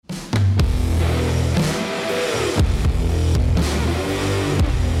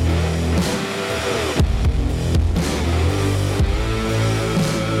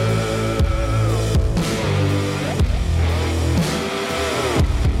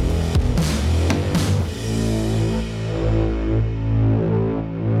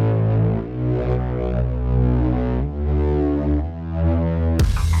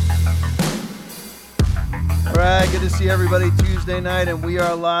everybody. Tuesday night, and we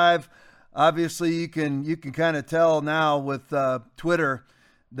are live. Obviously, you can kind of tell now with Twitter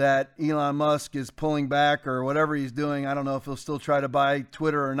that Elon Musk is pulling back or whatever he's doing. I don't know if he'll still try to buy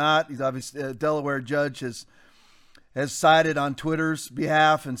Twitter or not. He's obviously a Delaware judge has sided on Twitter's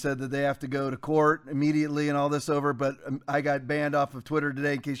behalf and said that they have to go to court immediately and all this over. But I got banned off of Twitter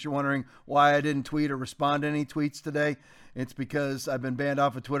today, in case you're wondering why I didn't tweet or respond to any tweets today. It's because I've been banned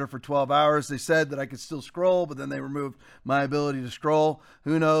off of Twitter for 12 hours. They said that I could still scroll, but then they removed my ability to scroll.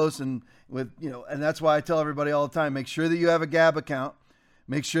 Who knows? And and that's why I tell everybody all the time, make sure that you have a Gab account,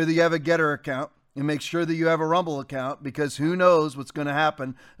 make sure that you have a Getter account, and make sure that you have a Rumble account, because who knows what's going to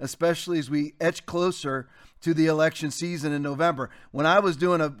happen, especially as we edge closer to the election season in November. When I was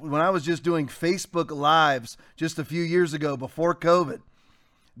just doing Facebook Lives just a few years ago before COVID,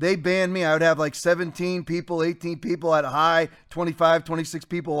 they banned me. I would have like 17 people, 18 people at a high, 25, 26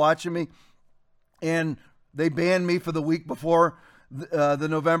 people watching me. And they banned me for the week before the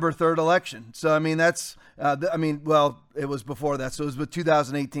November 3rd election. So, I mean, it was before that. So it was with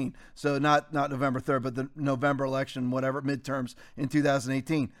 2018. So not November 3rd, but the November election, whatever, midterms in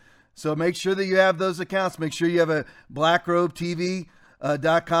 2018. So make sure that you have those accounts. Make sure you have a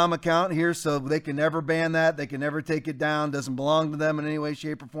BlackRobeTV.com account here, so they can never ban that. They can never take it down. Doesn't belong to them in any way,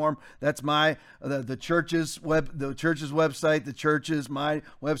 shape, or form. That's the church's website, the church's, my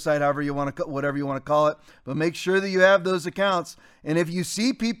website, whatever you want to call it. But make sure that you have those accounts. And if you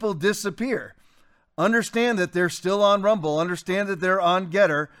see people disappear, understand that they're still on Rumble. Understand that they're on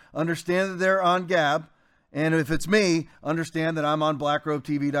Getter. Understand that they're on Gab. And if it's me, understand that I'm on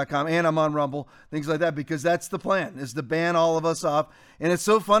BlackRobeTV.com and I'm on Rumble, things like that, because that's the plan, is to ban all of us off. And it's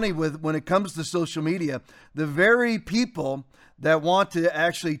so funny when it comes to social media, the very people that want to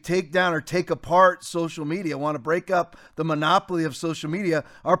actually take down or take apart social media, want to break up the monopoly of social media,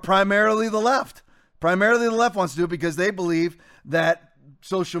 are primarily the left. Primarily the left wants to do it because they believe that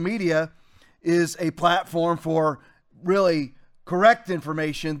social media is a platform for really correct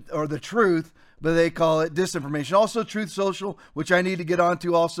information or the truth, but they call it disinformation. Also Truth Social, which I need to get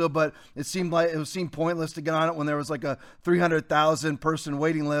onto also, but it seemed pointless to get on it when there was like a 300,000 person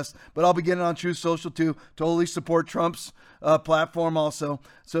waiting list. But I'll be getting on Truth Social too. Totally support Trump's platform also.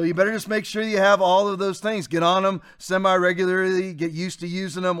 So you better just make sure you have all of those things. Get on them semi-regularly, get used to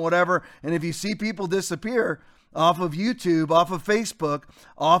using them, whatever. And if you see people disappear off of YouTube, off of Facebook,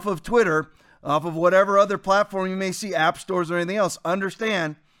 off of Twitter, off of whatever other platform you may see, app stores or anything else,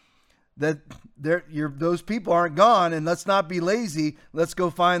 understand that those people aren't gone, and let's not be lazy. Let's go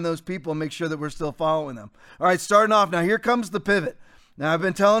find those people and make sure that we're still following them. All right, starting off now, here comes the pivot. Now, I've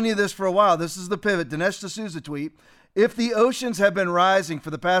been telling you this for a while. This is the pivot. Dinesh D'Souza tweet. If the oceans have been rising for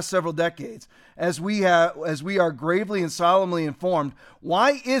the past several decades, as we are gravely and solemnly informed,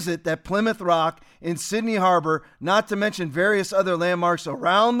 why is it that Plymouth Rock in Sydney Harbor, not to mention various other landmarks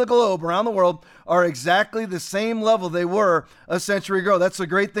around the globe, around the world, are exactly the same level they were a century ago? That's the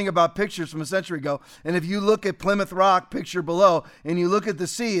great thing about pictures from a century ago. And if you look at Plymouth Rock picture below and you look at the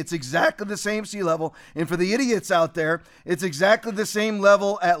sea, it's exactly the same sea level. And for the idiots out there, it's exactly the same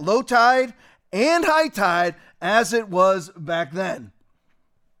level at low tide and high tide as it was back then.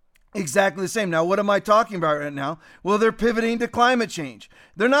 Exactly the same. Now, what am I talking about right now? Well, they're pivoting to climate change.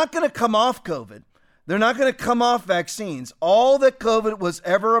 They're not going to come off COVID. They're not going to come off vaccines. All that COVID was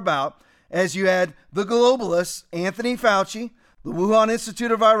ever about, as you had the globalists, Anthony Fauci, the Wuhan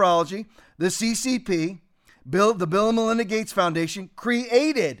Institute of Virology, the CCP, the Bill and Melinda Gates Foundation,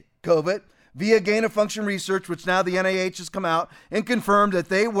 created COVID via gain-of-function research, which now the NIH has come out and confirmed that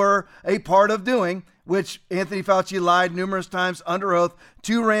they were a part of doing, which Anthony Fauci lied numerous times under oath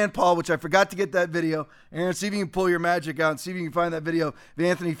to Rand Paul, which I forgot to get that video. Aaron, see if you can pull your magic out and see if you can find that video of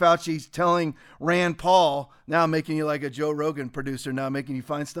Anthony Fauci telling Rand Paul, now making you like a Joe Rogan producer, now making you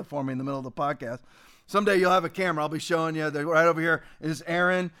find stuff for me in the middle of the podcast. Someday you'll have a camera. I'll be showing you. Right over here is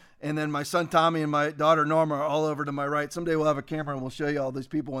Aaron, and then my son Tommy and my daughter Norma are all over to my right. Someday we'll have a camera and we'll show you all these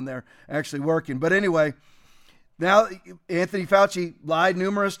people when they're actually working. But anyway, now Anthony Fauci lied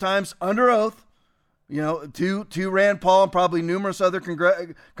numerous times under oath, to Rand Paul and probably numerous other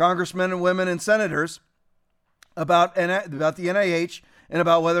congressmen and women and senators about the NIH and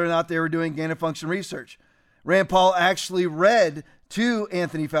about whether or not they were doing gain-of-function research. Rand Paul actually read to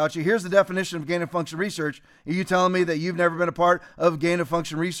Anthony Fauci, here's the definition of gain-of-function research. Are you telling me that you've never been a part of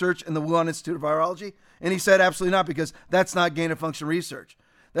gain-of-function research in the Wuhan Institute of Virology? And he said, absolutely not, because that's not gain-of-function research.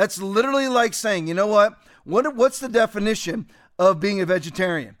 That's literally like saying, you know what? What's the definition of being a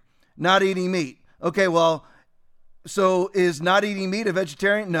vegetarian? Not eating meat. Okay, well, so is not eating meat a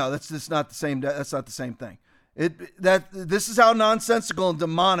vegetarian? No, that's just not the same. That's not the same thing. This is how nonsensical and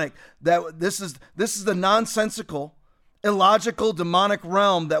demonic that this is the nonsensical illogical, demonic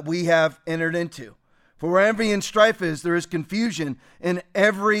realm that we have entered into. For where envy and strife is, there is confusion in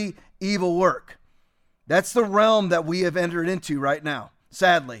every evil work. That's the realm that we have entered into right now,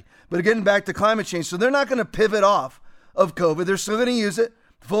 sadly. But getting back to climate change, so they're not going to pivot off of COVID. They're still going to use it.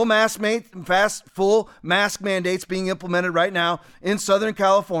 Full mask mandates being implemented right now in Southern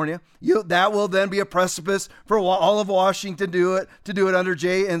California. That will then be a precipice for all of Washington to do it under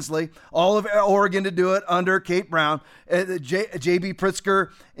Jay Inslee, all of Oregon to do it under Kate Brown. J.B. Pritzker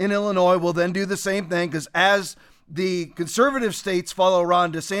in Illinois will then do the same thing, because as the conservative states follow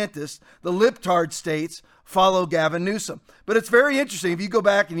Ron DeSantis, the libtard states follow Gavin Newsom. But it's very interesting. If you go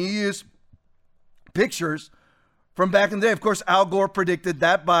back and you use pictures from back in the day, of course, Al Gore predicted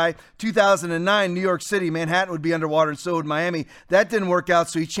that by 2009, New York City, Manhattan would be underwater, and so would Miami. That didn't work out,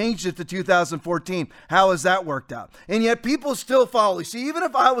 so he changed it to 2014. How has that worked out? And yet people still follow. You see, even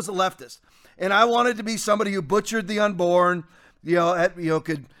if I was a leftist and I wanted to be somebody who butchered the unborn,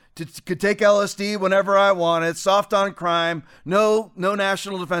 could take LSD whenever I wanted, soft on crime, no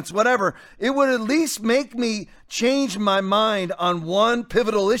national defense, whatever, it would at least make me change my mind on one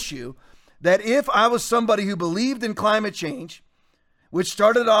pivotal issue, that if I was somebody who believed in climate change, which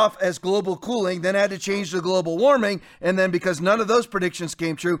started off as global cooling, then had to change to global warming, and then because none of those predictions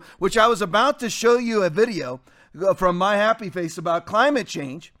came true, which I was about to show you a video from My Happy Face about climate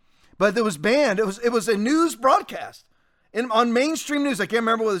change, but it was banned. It was a news broadcast on mainstream news. I can't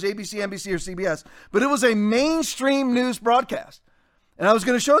remember whether it was ABC, NBC, or CBS, but it was a mainstream news broadcast. And I was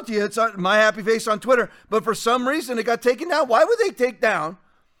going to show it to you. It's on My Happy Face on Twitter, but for some reason it got taken down. Why would they take down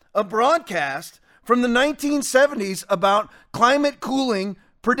a broadcast from the 1970s about climate cooling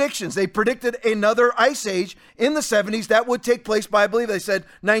predictions? They predicted another ice age in the 70s that would take place by, I believe they said,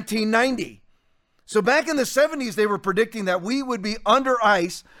 1990. So back in the 70s, they were predicting that we would be under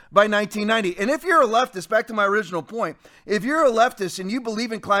ice by 1990. And if you're a leftist, back to my original point, if you're a leftist and you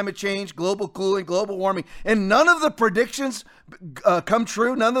believe in climate change, global cooling, global warming, and none of the predictions come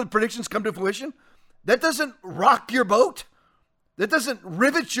true, none of the predictions come to fruition, that doesn't rock your boat. That doesn't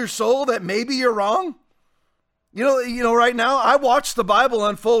rivet your soul that maybe you're wrong. Right now, I watched the Bible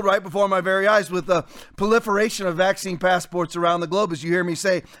unfold right before my very eyes with the proliferation of vaccine passports around the globe, as you hear me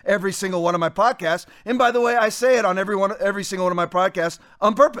say every single one of my podcasts. And by the way, I say it on every single one of my podcasts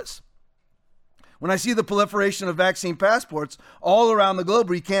on purpose. When I see the proliferation of vaccine passports all around the globe,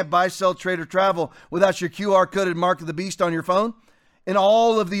 where you can't buy, sell, trade, or travel without your QR coded mark of the beast on your phone, in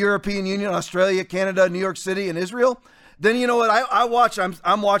all of the European Union, Australia, Canada, New York City, and Israel, then you know what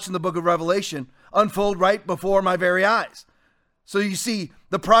I'm watching the book of Revelation unfold right before my very eyes. So you see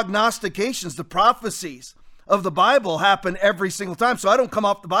the prognostications, the prophecies of the Bible happen every single time. So I don't come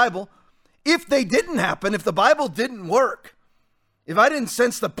off the Bible. If they didn't happen, if the Bible didn't work, if I didn't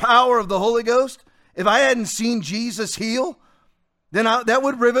sense the power of the Holy Ghost, if I hadn't seen Jesus heal, then that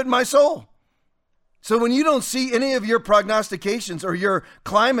would rivet my soul. So when you don't see any of your prognostications or your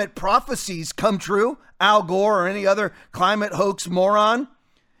climate prophecies come true, Al Gore or any other climate hoax moron,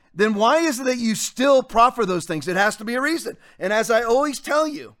 then why is it that you still proffer those things? It has to be a reason. And as I always tell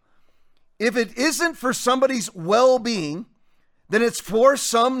you, if it isn't for somebody's well-being, then it's for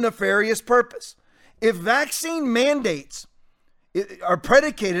some nefarious purpose. If vaccine mandates are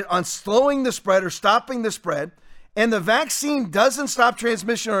predicated on slowing the spread or stopping the spread, and the vaccine doesn't stop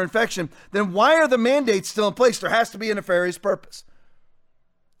transmission or infection, then why are the mandates still in place? There has to be a nefarious purpose.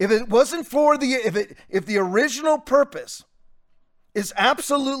 If it wasn't for if the original purpose is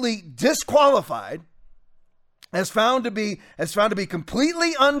absolutely disqualified, as found to be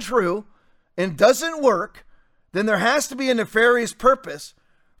completely untrue and doesn't work, then there has to be a nefarious purpose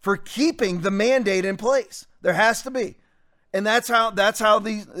for keeping the mandate in place. There has to be. And that's how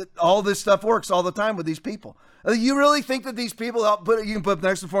all this stuff works all the time with these people. You really think that these people, you can put up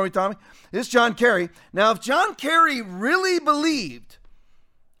next one for me, Tommy. This is John Kerry. Now, if John Kerry really believed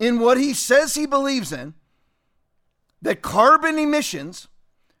in what he says he believes in, that carbon emissions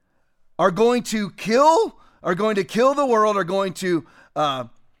are going to kill the world, are going to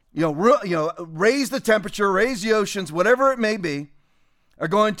raise the temperature, raise the oceans, whatever it may be, are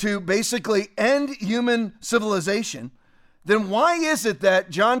going to basically end human civilization, then why is it that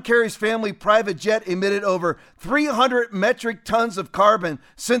John Kerry's family private jet emitted over 300 metric tons of carbon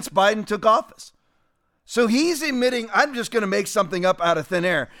since Biden took office? So he's emitting, I'm just going to make something up out of thin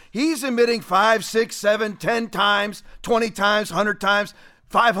air. He's emitting 5, 6, 7, 10 times, 20 times, 100 times,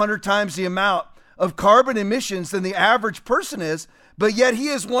 500 times the amount of carbon emissions than the average person is, but yet he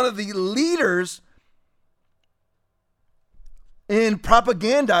is one of the leaders in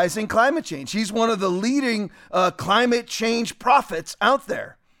propagandizing climate change. He's one of the leading climate change prophets out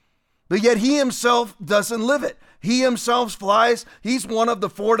there. But yet he himself doesn't live it. He himself flies. He's one of the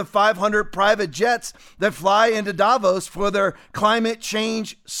 400 to 500 private jets that fly into Davos for their climate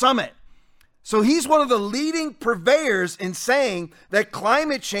change summit. So he's one of the leading purveyors in saying that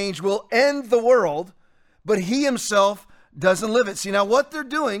climate change will end the world, but he himself doesn't live it. See, now what they're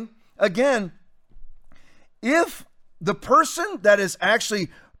doing, again, if the person that is actually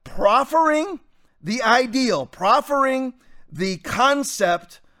proffering the ideal, proffering the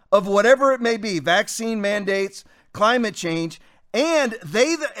concept of whatever it may be, vaccine mandates, climate change, and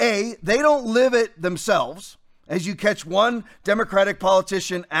they don't live it themselves, as you catch one Democratic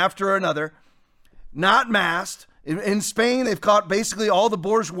politician after another, not masked. In Spain, they've caught basically all the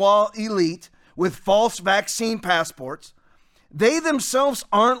bourgeois elite with false vaccine passports. They themselves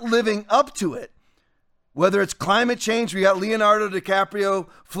aren't living up to it. Whether it's climate change, we got Leonardo DiCaprio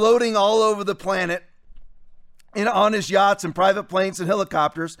floating all over the planet on his yachts and private planes and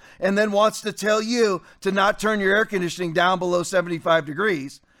helicopters, and then wants to tell you to not turn your air conditioning down below 75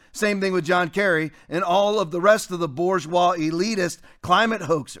 degrees. Same thing with John Kerry and all of the rest of the bourgeois elitist climate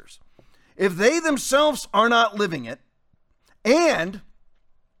hoaxers. If they themselves are not living it, and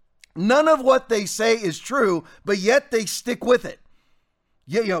none of what they say is true, but yet they stick with it.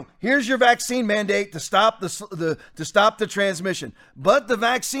 Here's your vaccine mandate to stop the transmission, but the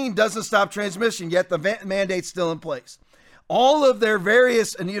vaccine doesn't stop transmission, yet the mandate's still in place. All of their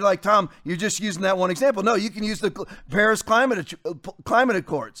various, and you're like, Tom, you're just using that one example. No, you can use the Paris Climate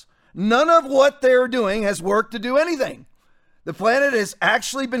Accords. None of what they're doing has worked to do anything. The planet has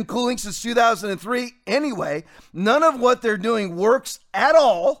actually been cooling since 2003 anyway. None of what they're doing works at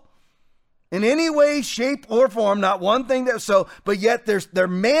all. In any way, shape, or form, not one thing but yet their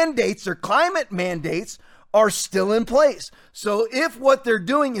mandates, their climate mandates are still in place. So if what they're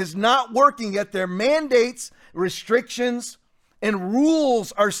doing is not working, yet their mandates, restrictions, and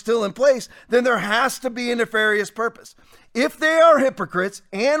rules are still in place, then there has to be a nefarious purpose. If they are hypocrites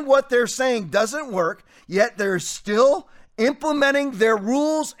and what they're saying doesn't work, yet they're still implementing their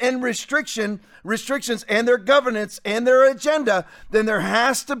rules and restrictions and their governance and their agenda, then there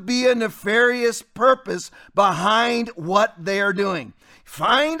has to be a nefarious purpose behind what they are doing.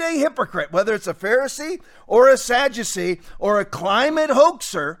 Find a hypocrite, whether it's a Pharisee or a Sadducee or a climate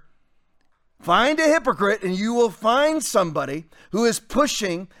hoaxer. Find a hypocrite and you will find somebody who is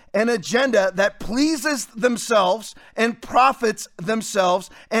pushing an agenda that pleases themselves and profits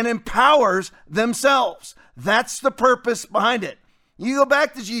themselves and empowers themselves. That's the purpose behind it. You go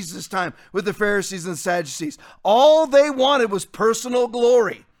back to Jesus' time with the Pharisees and the Sadducees. All they wanted was personal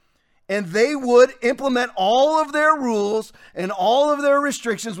glory. And they would implement all of their rules and all of their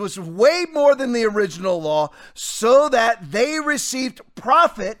restrictions, which was way more than the original law, so that they received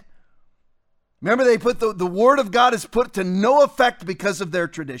profit. Remember, they put the word of God is put to no effect because of their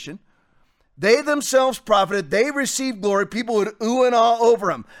tradition. They themselves profited. They received glory. People would ooh and ah over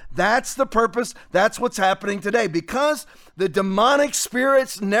them. That's the purpose. That's what's happening today. Because the demonic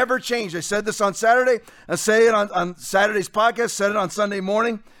spirits never change. I said this on Saturday. I say it on Saturday's podcast. Said it on Sunday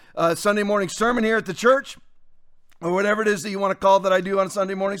morning sermon here at the church, or whatever it is that you want to call that I do on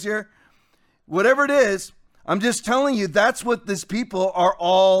Sunday mornings here. Whatever it is, I'm just telling you that's what these people are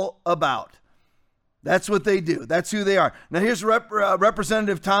all about. That's what they do. That's who they are. Now, here's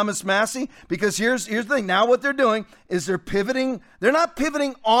Representative Thomas Massey, because here's the thing. Now what they're doing is they're pivoting. They're not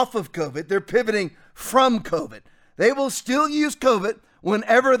pivoting off of COVID. They're pivoting from COVID. They will still use COVID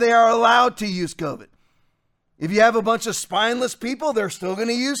whenever they are allowed to use COVID. If you have a bunch of spineless people, they're still going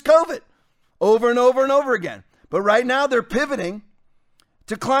to use COVID over and over and over again. But right now they're pivoting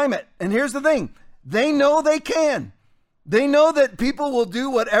to climate. And here's the thing. They know they can. They know that people will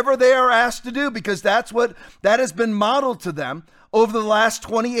do whatever they are asked to do because that has been modeled to them over the last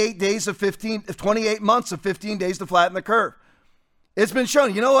 28 months of 15 days to flatten the curve. It's been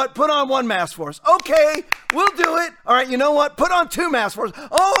shown, you know what? Put on one mask for us. Okay, we'll do it. All right, you know what? Put on 2 masks for us.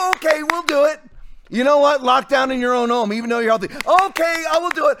 Oh, okay, we'll do it. You know what? Lock down in your own home, even though you're healthy. Okay, I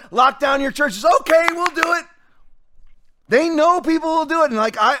will do it. Lock down your churches. Okay, we'll do it. They know people will do it. And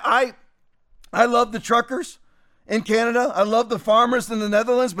like I love the truckers in Canada. I love the farmers in the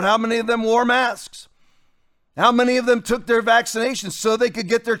Netherlands, but how many of them wore masks? How many of them took their vaccinations so they could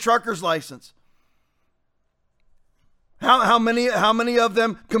get their trucker's license? How many of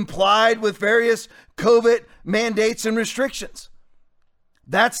them complied with various COVID mandates and restrictions?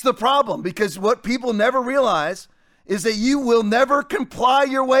 That's the problem, because what people never realize is that you will never comply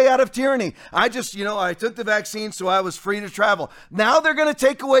your way out of tyranny. I took the vaccine so I was free to travel. Now they're going to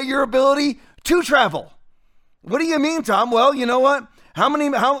take away your ability to travel. What do you mean, Tom? Well, you know what? How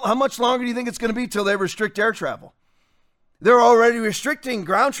much longer do you think it's going to be till they restrict air travel? They're already restricting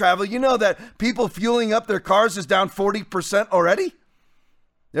ground travel. You know that people fueling up their cars is down 40% already?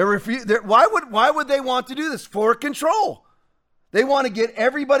 Why would they want to do this? For control. They want to get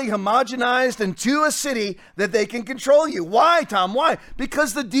everybody homogenized into a city that they can control you. Why, Tom? Why?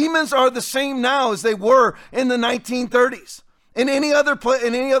 Because the demons are the same now as they were in the 1930s. In any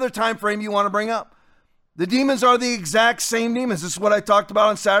other time frame you want to bring up. The demons are the exact same demons. This is what I talked about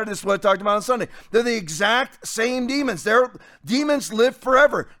on Saturday. This is what I talked about on Sunday. They're the exact same demons. Demons live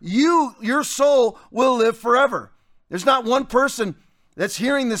forever. Your soul will live forever. There's not one person that's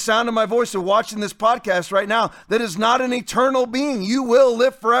hearing the sound of my voice or watching this podcast right now that is not an eternal being. You will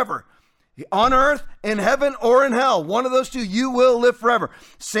live forever. On earth, in heaven, or in hell. One of those two, you will live forever.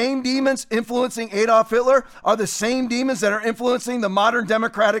 Same demons influencing Adolf Hitler are the same demons that are influencing the modern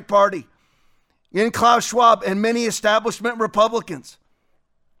Democratic Party. In Klaus Schwab and many establishment Republicans.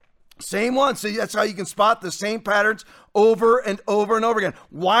 Same one. So that's how you can spot the same patterns over and over and over again.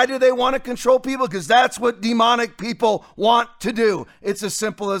 Why do they want to control people? Because that's what demonic people want to do. It's as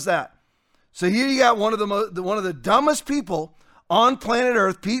simple as that. So here you got one of the dumbest people on planet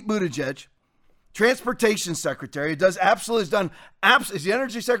Earth, Pete Buttigieg, transportation secretary, is he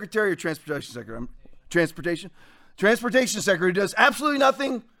energy secretary or transportation secretary? Transportation secretary does absolutely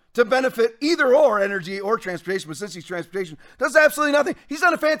nothing to benefit either or energy or transportation, but since he's transportation, does absolutely nothing. He's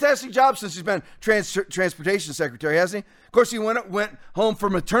done a fantastic job since he's been transportation secretary, hasn't he? Of course, he went home for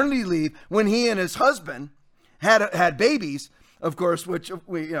maternity leave when he and his husband had babies, of course, which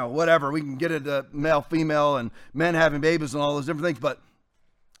whatever, we can get into male, female, and men having babies and all those different things, but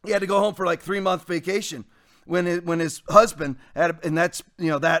he had to go home for like 3-month vacation when his husband had, and that's,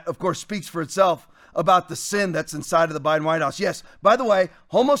 that of course speaks for itself about the sin that's inside of the Biden White House. Yes, by the way,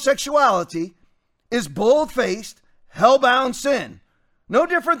 homosexuality is bold-faced, hell-bound sin. No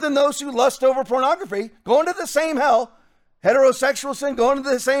different than those who lust over pornography, going to the same hell. Heterosexual sin, going to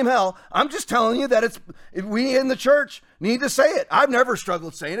the same hell. I'm just telling you that we in the church need to say it. I've never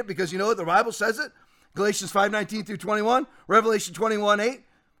struggled saying it because you know what? The Bible says it. Galatians 5:19 through 21, Revelation 21:8,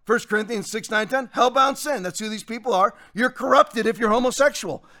 1 Corinthians 6:9-10, hellbound sin. That's who these people are. You're corrupted if you're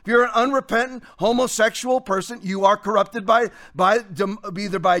homosexual. If you're an unrepentant homosexual person, you are corrupted by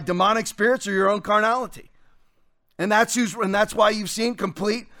either by demonic spirits or your own carnality. And that's why you've seen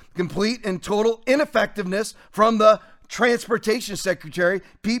complete and total ineffectiveness from the transportation secretary,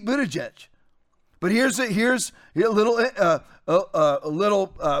 Pete Buttigieg. But here's a little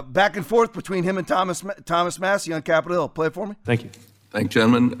back and forth between him and Thomas Massey on Capitol Hill. Play it for me. Thank you. Thank you,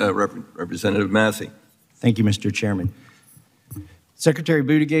 gentlemen. Representative Massey. Thank you, Mr. Chairman. Secretary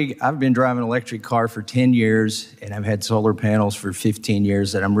Buttigieg, I've been driving an electric car for 10 years, and I've had solar panels for 15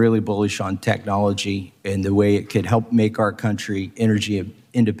 years, and I'm really bullish on technology and the way it could help make our country energy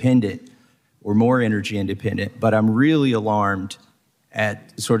independent or more energy independent. But I'm really alarmed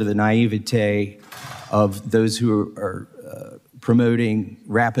at sort of the naivete of those who are promoting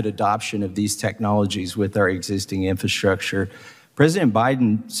rapid adoption of these technologies with our existing infrastructure. President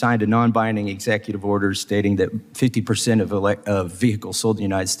Biden signed a non-binding executive order stating that 50% of vehicles sold in the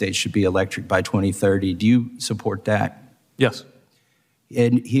United States should be electric by 2030. Do you support that? Yes.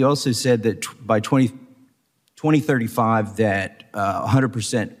 And he also said that by 2035 that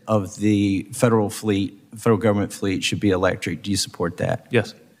 100% of the federal government fleet should be electric. Do you support that?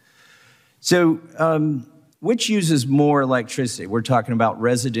 Yes. So which uses more electricity? We're talking about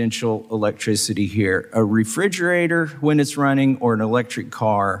residential electricity here. A refrigerator when it's running or an electric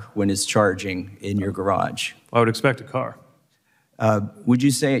car when it's charging in your garage? I would expect a car. Would you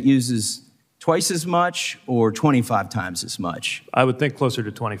say it uses twice as much or 25 times as much? I would think closer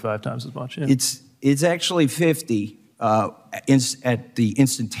to 25 times as much. Yeah. It's actually 50 at the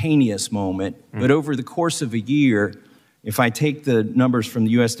instantaneous moment, but over the course of a year, if I take the numbers from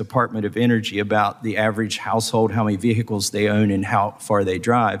the U.S. Department of Energy about the average household, how many vehicles they own and how far they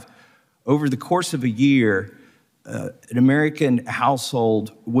drive, over the course of a year, an American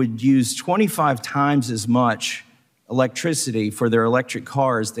household would use 25 times as much electricity for their electric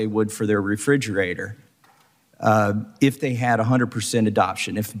car as they would for their refrigerator if they had 100%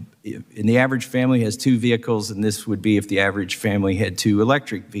 adoption. And the average family has 2 vehicles, and this would be if the average family had 2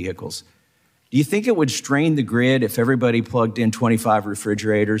 electric vehicles. Do you think it would strain the grid if everybody plugged in 25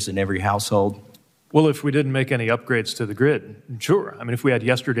 refrigerators in every household? Well, if we didn't make any upgrades to the grid, sure. I mean, if we had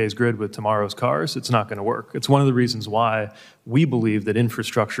yesterday's grid with tomorrow's cars, it's not going to work. It's one of the reasons why we believe that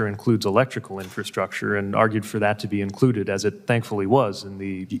infrastructure includes electrical infrastructure and argued for that to be included, as it thankfully was in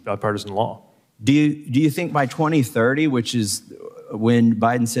the bipartisan law. Do you think by 2030, which is when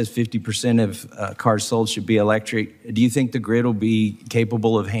Biden says 50% of cars sold should be electric, do you think the grid will be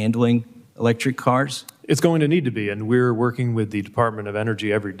capable of handling electric cars? It's going to need to be, and we're working with the Department of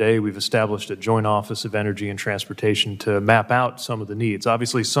Energy every day. We've established a joint office of energy and transportation to map out some of the needs.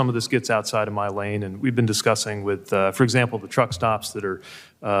 Obviously, some of this gets outside of my lane, and we've been discussing with, for example, the truck stops that are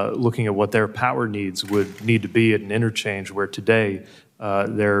looking at what their power needs would need to be at an interchange where today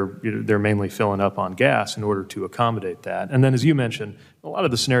they're mainly filling up on gas in order to accommodate that. And then, as you mentioned, a lot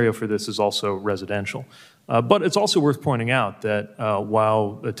of the scenario for this is also residential. But it's also worth pointing out that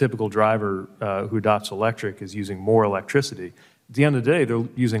while a typical driver who adopts electric is using more electricity, at the end of the day, they're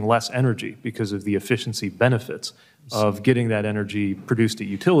using less energy because of the efficiency benefits of getting that energy produced at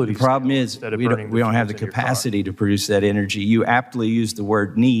utility. The problem is we don't have the capacity to produce that energy. You aptly use the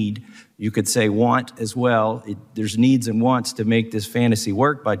word need. You could say want as well. There's needs and wants to make this fantasy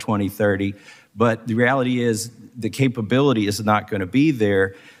work by 2030, but the reality is the capability is not going to be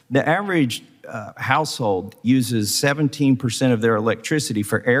there. The average household uses 17% of their electricity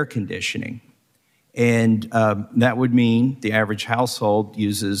for air conditioning. And that would mean the average household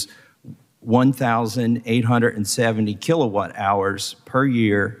uses 1,870 kilowatt hours per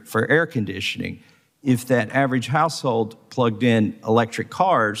year for air conditioning. If that average household plugged in electric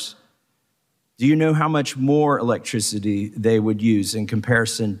cars, do you know how much more electricity they would use in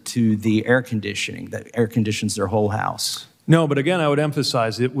comparison to the air conditioning that air conditions their whole house? No, but again, I would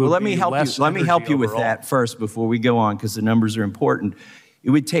emphasize it will let me help you with that first before we go on, because the numbers are important.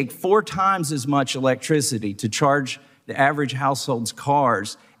 It would take 4 times as much electricity to charge the average household's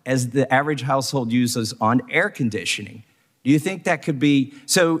cars as the average household uses on air conditioning. Do you think that could be?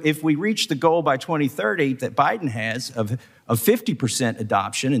 So if we reach the goal by 2030 that Biden has of 50%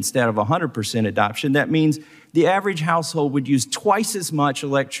 adoption instead of 100% adoption, that means the average household would use twice as much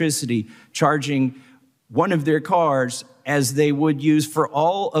electricity charging one of their cars as they would use for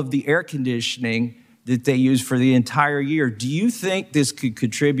all of the air conditioning that they use for the entire year. Do you think this could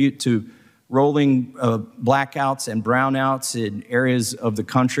contribute to rolling blackouts and brownouts in areas of the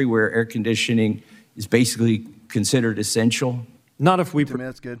country where air conditioning is basically considered essential? Not if we...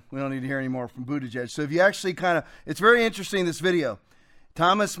 That's good. We don't need to hear any more from Buttigieg. So if you actually it's very interesting, this video.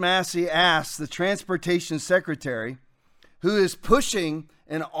 Thomas Massie asks the transportation secretary, who is pushing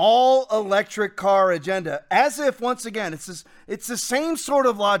an all-electric car agenda, as if, once again, it's the same sort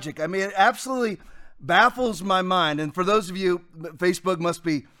of logic. I mean, it absolutely baffles my mind. And for those of you, Facebook must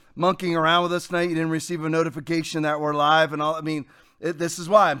be monkeying around with us tonight. You didn't receive a notification that we're live and all. I mean, this is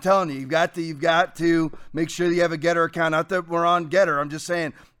why I'm telling you, you've got to make sure that you have a Getter account. Not that we're on Getter. I'm just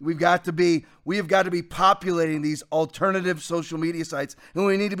saying we have got to be populating these alternative social media sites, and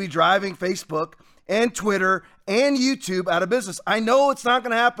we need to be driving Facebook and Twitter and YouTube out of business. I know it's not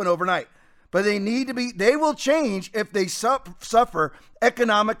going to happen overnight, but they will change if they suffer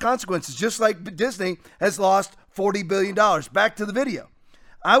economic consequences, just like Disney has lost $40 billion. Back to the video.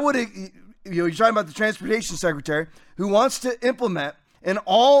 You're talking about the transportation secretary who wants to implement an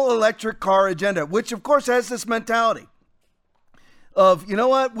all-electric car agenda, which of course has this mentality of, you know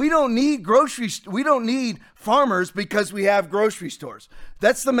what, we don't need farmers because we have grocery stores.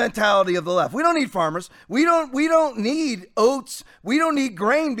 That's the mentality of the left. We don't need farmers. We don't need oats. We don't need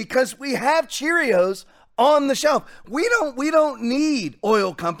grain because we have Cheerios on the shelf. We don't need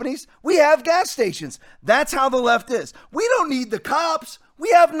oil companies. We have gas stations. That's how the left is. We don't need the cops.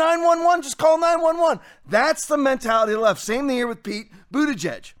 We have 911. Just call 911. That's the mentality of the left. Same thing here with Pete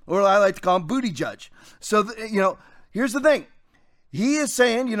Buttigieg, or I like to call him Booty Judge. So, here's the thing. He is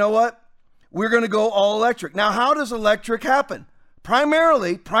saying, you know what? We're going to go all electric. Now, how does electric happen?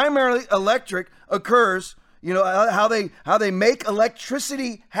 Primarily electric occurs, how they make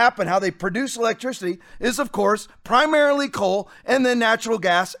electricity happen, how they produce electricity is, of course, primarily coal and then natural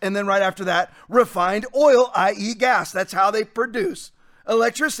gas. And then right after that, refined oil, i.e. gas. That's how they produce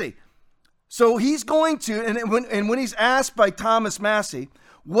electricity. So he's going to, and when he's asked by Thomas Massie,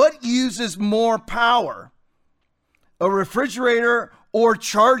 what uses more power, a refrigerator or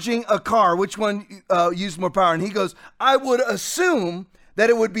charging a car, which one uses more power? And he goes, I would assume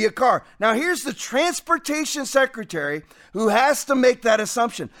that it would be a car. Now, here's the transportation secretary who has to make that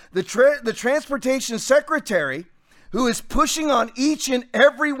assumption. The transportation secretary who is pushing on each and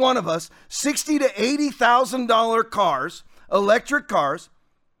every one of us $60,000 to $80,000 cars, electric cars,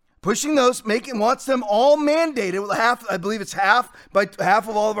 pushing those, wants them all mandated. I believe it's half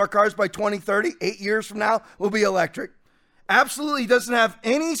of all of our cars by 2030, 8 years from now, will be electric. Absolutely doesn't have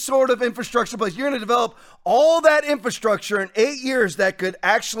any sort of infrastructure place. You're going to develop all that infrastructure in 8 years that could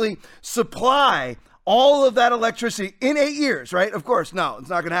actually supply all of that electricity in 8 years, right? Of course, no, it's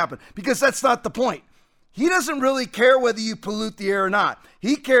not going to happen because that's not the point. He doesn't really care whether you pollute the air or not.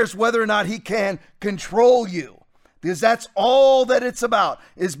 He cares whether or not he can control you, because that's all that it's about,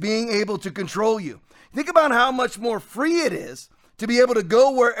 is being able to control you. Think about how much more free it is to be able to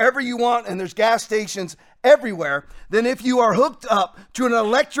go wherever you want, and there's gas stations everywhere, than if you are hooked up to an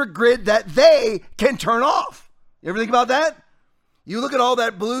electric grid that they can turn off. You ever think about that? You look at all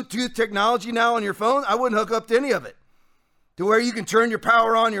that Bluetooth technology now on your phone, I wouldn't hook up to any of it. To where you can turn your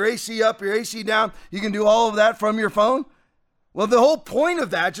power on, your AC up, your AC down, you can do all of that from your phone. Well, the whole point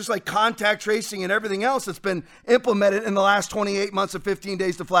of that, just like contact tracing and everything else that's been implemented in the last 28 months of 15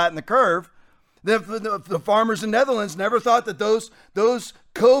 days to flatten the curve, the farmers in Netherlands never thought that those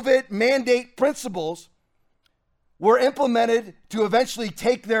COVID mandate principles were implemented to eventually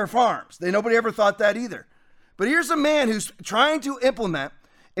take their farms. Nobody ever thought that either. But here's a man who's trying to implement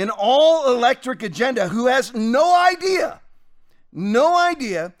an all-electric agenda who has no idea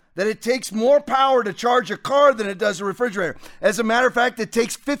that it takes more power to charge a car than it does a refrigerator. As a matter of fact, it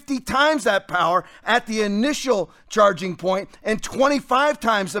takes 50 times that power at the initial charging point and 25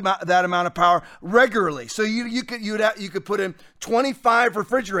 times that amount of power regularly. So you could put in 25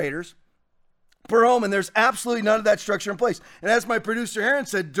 refrigerators per home, and there's absolutely none of that structure in place. And as my producer Aaron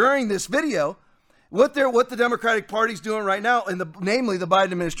said during this video, what the Democratic Party's doing right now, and namely the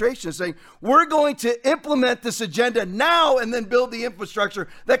Biden administration, is saying, we're going to implement this agenda now and then build the infrastructure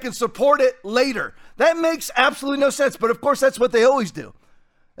that can support it later. That makes absolutely no sense. But of course, that's what they always do.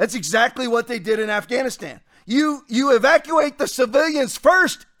 That's exactly what they did in Afghanistan. You evacuate the civilians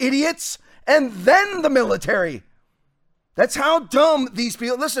first, idiots, and then the military. That's how dumb these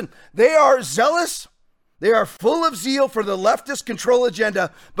people, listen, they are zealous. They are full of zeal for the leftist control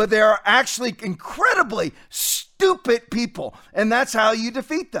agenda, but they are actually incredibly stupid people. And that's how you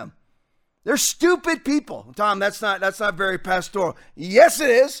defeat them. They're stupid people. Tom, that's not very pastoral. Yes,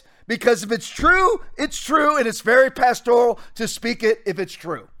 it is, because if it's true, and it's very pastoral to speak it if it's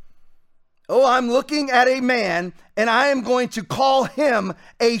true. Oh, I'm looking at a man and I am going to call him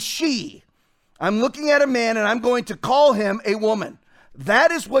a she. I'm looking at a man and I'm going to call him a woman.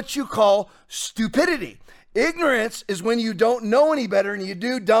 That is what you call stupidity. Ignorance is when you don't know any better and you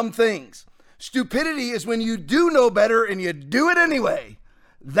do dumb things. Stupidity is when you do know better and you do it anyway.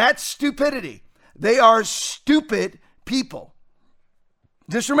 That's stupidity. They are stupid people.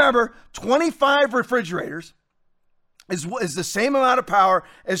 Just remember, 25 refrigerators is the same amount of power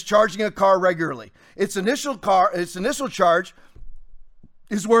as charging a car regularly. Its initial charge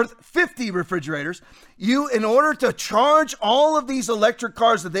is worth 50 refrigerators. In order to charge all of these electric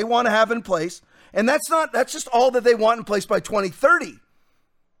cars that they want to have in place, and that's just all that they want in place by 2030.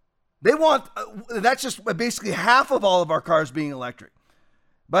 That's just basically half of all of our cars being electric.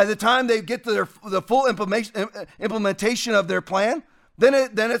 By the time they get to the full implementation of their plan, then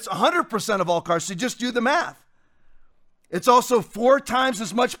it's 100% of all cars. So just do the math. It's also 4 times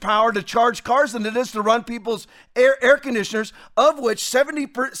as much power to charge cars than it is to run people's air conditioners, of which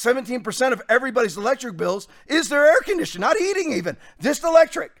 17% of everybody's electric bills is their air conditioning, not heating even, just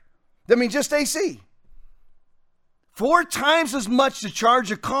electric. I mean, just AC. 4 times as much to charge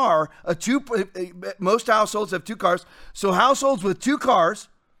a car. Most households have 2 cars. So households with 2 cars,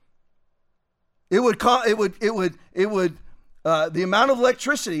 the amount of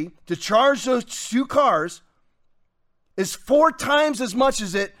electricity to charge those 2 cars is 4 times as much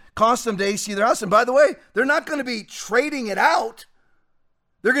as it costs them to AC their house. And by the way, they're not going to be trading it out.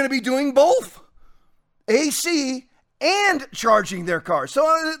 They're going to be doing both AC and charging their cars. So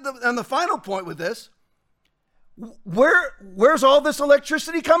on the final point with this, where's all this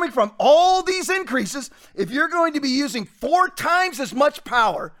electricity coming from? All these increases, if you're going to be using 4 times as much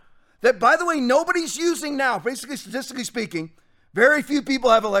power that, by the way, nobody's using now, basically statistically speaking, very few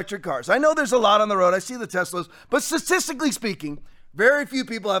people have electric cars. I know there's a lot on the road. I see the Teslas, but statistically speaking, very few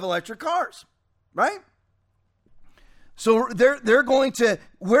people have electric cars, right? So they're going to,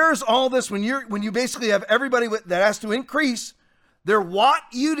 where's all this when you basically have everybody that has to increase their watt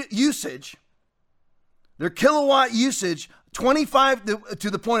usage, their kilowatt usage, 25 to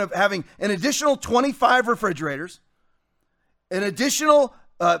the point of having an additional 25 refrigerators, an additional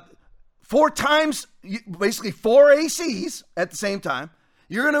 4 times, basically 4 ACs at the same time.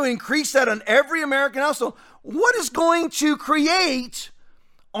 You're going to increase that on every American household. What is going to create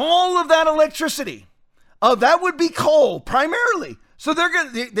all of that electricity? That would be coal primarily. So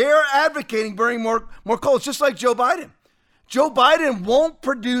they are advocating burning more coal. It's just like Joe Biden. Joe Biden won't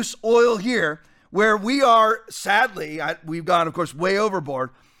produce oil here, where we are, sadly, we've gone, of course, way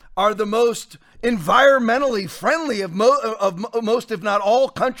overboard, are the most environmentally friendly of most, if not all,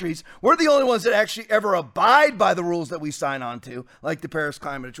 countries. We're the only ones that actually ever abide by the rules that we sign on to, like the Paris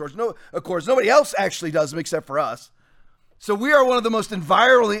Climate Accords. No, of course, nobody else actually does them except for us. So we are one of the most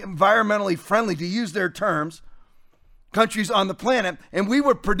environmentally friendly, to use their terms. countries on the planet, and we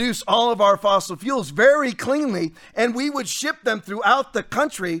would produce all of our fossil fuels very cleanly, and we would ship them throughout the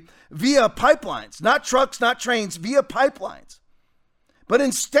country via pipelines, not trucks, not trains, via pipelines. But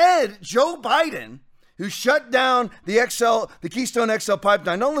instead, Joe Biden, who shut down the Keystone XL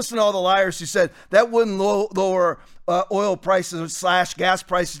pipeline, don't listen to all the liars who said that wouldn't lower oil prices / gas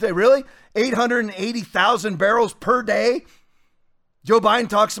prices today. Really? 880,000 barrels per day? Joe Biden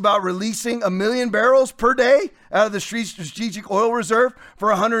talks about releasing 1 million barrels per day out of the strategic oil reserve for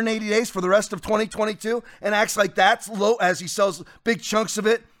 180 days for the rest of 2022 and acts like that's low as he sells big chunks of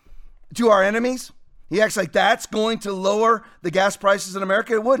it to our enemies. He acts like that's going to lower the gas prices in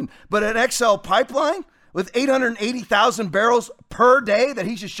America. It wouldn't. But an XL pipeline with 880,000 barrels per day that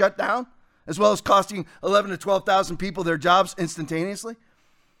he just shut down, as well as costing 11 to 12,000 people their jobs instantaneously.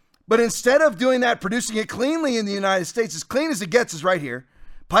 But instead of doing that, producing it cleanly in the United States, as clean as it gets is right here,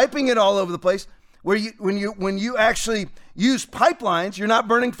 piping it all over the place, where when you actually use pipelines, you're not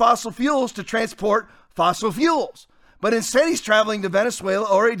burning fossil fuels to transport fossil fuels. But instead, he's traveling to Venezuela,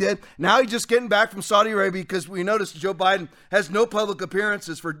 already did. Now he's just getting back from Saudi Arabia because we noticed Joe Biden has no public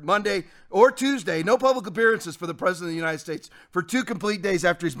appearances for Monday or Tuesday, no public appearances for the President of the United States for 2 complete days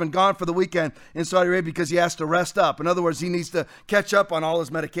after he's been gone for the weekend in Saudi Arabia because he has to rest up. In other words, he needs to catch up on all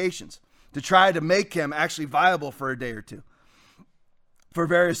his medications to try to make him actually viable for a day or two for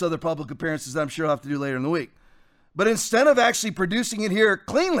various other public appearances that I'm sure he'll have to do later in the week. But instead of actually producing it here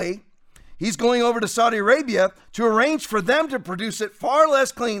cleanly, he's going over to Saudi Arabia to arrange for them to produce it far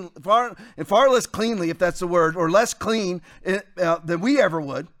less cleanly, if that's the word, or less clean than we ever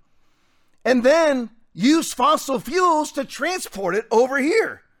would, and then use fossil fuels to transport it over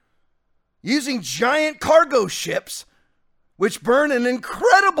here using giant cargo ships, which burn an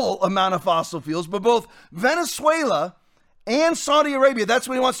incredible amount of fossil fuels. But both Venezuela and Saudi Arabia, that's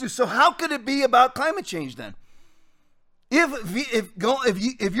what he wants to do. So how could it be about climate change then?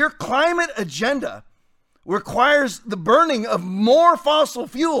 If your climate agenda requires the burning of more fossil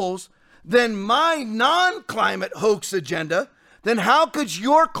fuels than my non-climate hoax agenda, then how could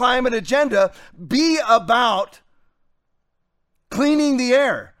your climate agenda be about cleaning the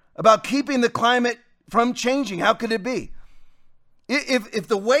air, about keeping the climate from changing? How could it be? If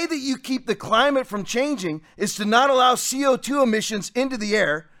the way that you keep the climate from changing is to not allow CO2 emissions into the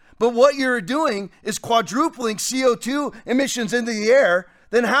air, but what you're doing is quadrupling CO2 emissions into the air,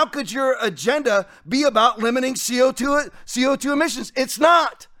 then how could your agenda be about limiting CO2 emissions? It's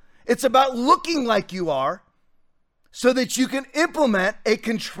not. It's about looking like you are so that you can implement a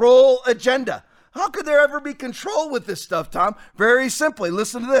control agenda. How could there ever be control with this stuff, Tom? Very simply,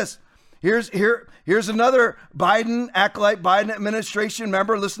 listen to this. Here's another acolyte Biden administration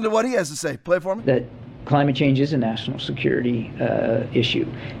member. Listen to what he has to say. Play it for me. That climate change is a national security issue.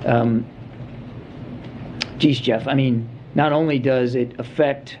 Geez, Jeff, I mean, not only does it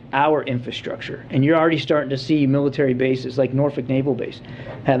affect our infrastructure, and you're already starting to see military bases like Norfolk Naval Base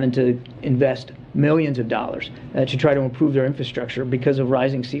having to invest millions of dollars to try to improve their infrastructure because of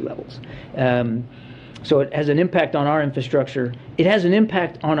rising sea levels. So it has an impact on our infrastructure. It has an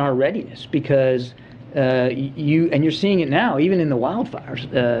impact on our readiness because you're seeing it now, even in the wildfires,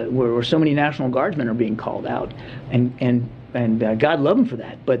 where so many National Guardsmen are being called out, and God love them for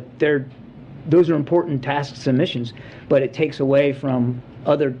that. But those are important tasks and missions, but it takes away from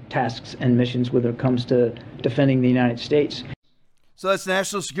other tasks and missions when it comes to defending the United States. So that's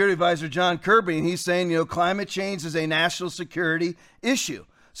National Security Advisor John Kirby, and he's saying, climate change is a national security issue.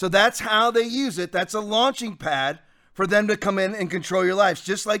 So that's how they use it. That's a launching pad for them to come in and control your lives,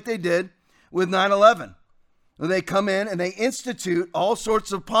 just like they did with 9/11. They come in and they institute all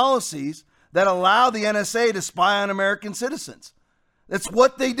sorts of policies that allow the NSA to spy on American citizens. That's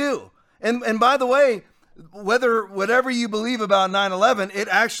what they do. And by the way, whatever you believe about 9/11, it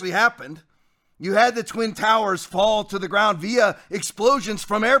actually happened. You had the Twin Towers fall to the ground via explosions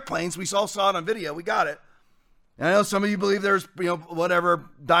from airplanes. We all saw it on video. We got it. And I know some of you believe there's, whatever,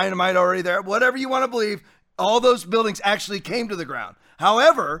 dynamite already there. Whatever you want to believe, all those buildings actually came to the ground.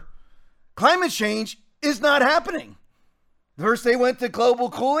 However, climate change is not happening. First they went to global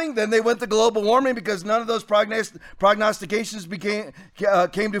cooling, then they went to global warming because none of those prognostications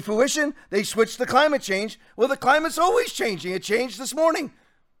came to fruition. They switched to climate change. Well, the climate's always changing. It changed this morning.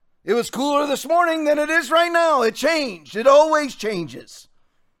 It was cooler this morning than it is right now. It changed. It always changes.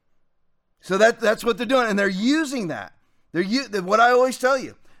 So that's what they're doing, and they're using that. What I always tell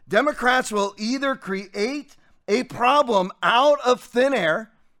you, Democrats will either create a problem out of thin air,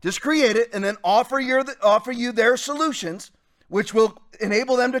 just create it, and then offer you their solutions, which will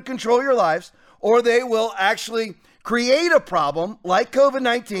enable them to control your lives, or they will actually create a problem like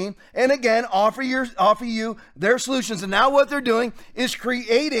COVID-19, and again, offer you their solutions. And now what they're doing is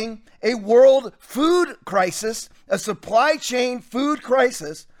creating a world food crisis, a supply chain food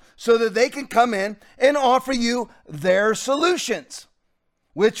crisis, so that they can come in and offer you their solutions,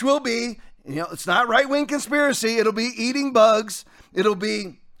 which will be, it's not right-wing conspiracy. It'll be eating bugs. It'll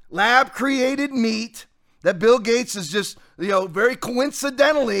be lab-created meat that Bill Gates is just, very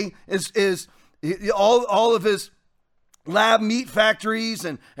coincidentally is all of his lab meat factories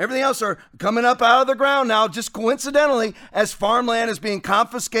and everything else are coming up out of the ground now, just coincidentally, as farmland is being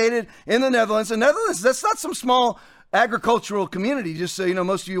confiscated in the Netherlands. The Netherlands, that's not some small agricultural community, just so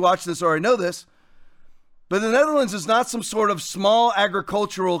most of you watch this already know this. But the Netherlands is not some sort of small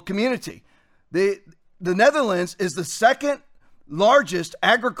agricultural community. The Netherlands is the second largest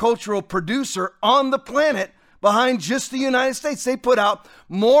agricultural producer on the planet behind just the United States. They put out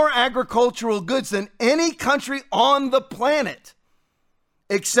more agricultural goods than any country on the planet,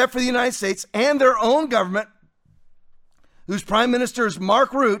 except for the United States and their own government, whose prime minister is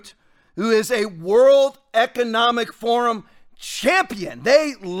Mark Rutte, who is a World Economic Forum champion.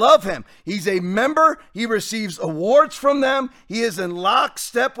 They love him. He's a member. He receives awards from them. He is in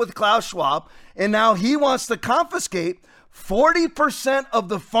lockstep with Klaus Schwab. And now he wants to confiscate 40% of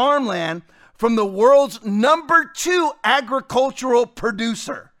the farmland from the world's number 2 agricultural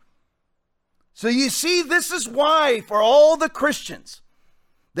producer. So you see, this is why for all the Christians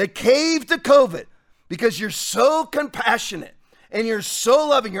that cave to COVID, because you're so compassionate and you're so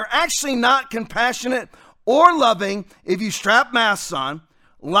loving, you're actually not compassionate or loving if you strap masks on,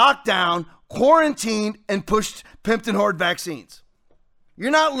 locked down, quarantined, and pushed pimped and hoard vaccines. You're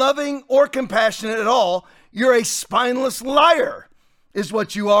not loving or compassionate at all. You're a spineless liar, is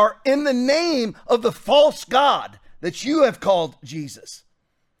what you are, in the name of the false God that you have called Jesus.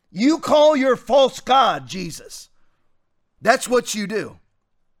 You call your false God Jesus. That's what you do.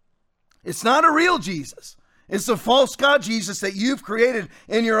 It's not a real Jesus. It's the false God Jesus that you've created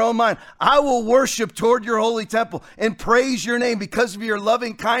in your own mind. I will worship toward your holy temple and praise your name because of your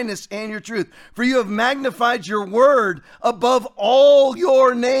loving kindness and your truth. For you have magnified your word above all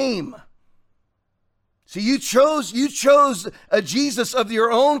your name. So you chose a Jesus of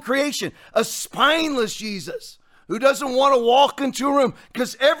your own creation, a spineless Jesus who doesn't want to walk into a room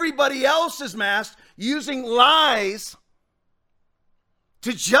because everybody else is masked, using lies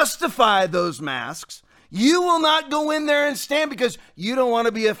to justify those masks. You will not go in there and stand because you don't want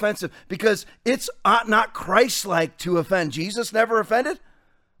to be offensive, because it's not Christ-like to offend. Jesus never offended.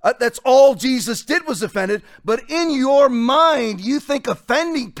 That's all Jesus did, was offended. But in your mind, you think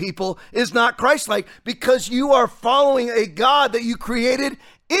offending people is not Christ-like because you are following a God that you created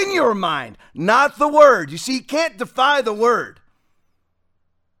in your mind, not the word. You see, you can't defy the word.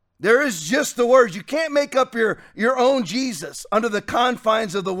 There is just the word. You can't make up your own Jesus under the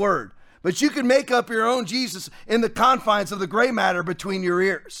confines of the word. But you can make up your own Jesus in the confines of the gray matter between your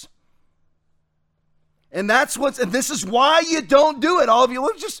ears. And this is why you don't do it. All of you,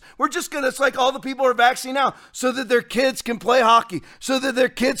 we're just gonna, it's like all the people are vaccinated now so that their kids can play hockey, so that their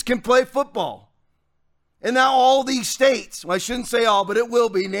kids can play football. And now all these states, well, I shouldn't say all, but it will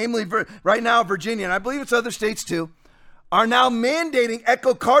be, namely right now Virginia, and I believe it's other states too, are now mandating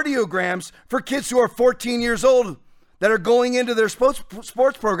echocardiograms for kids who are 14 years old that are going into their sports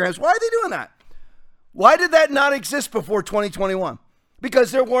programs. Why are they doing that? Why did that not exist before 2021?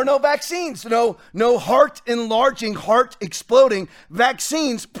 Because there were no vaccines, no heart enlarging, heart exploding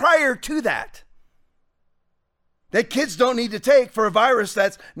vaccines prior to that. That kids don't need to take for a virus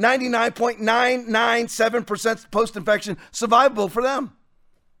that's 99.997% post-infection survivable for them.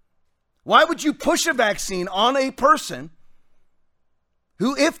 Why would you push a vaccine on a person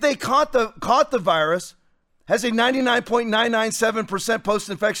who, if they caught the virus, has a 99.997%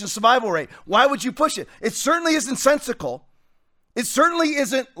 post-infection survival rate? Why would you push it? It certainly isn't sensical. It certainly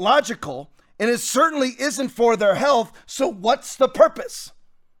isn't logical. And it certainly isn't for their health. So what's the purpose?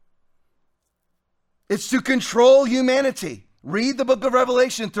 It's to control humanity. Read the book of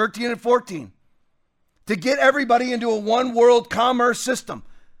Revelation 13 and 14. To get everybody into a one world commerce system.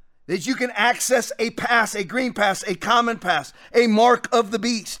 That you can access a pass, a green pass, a common pass, a mark of the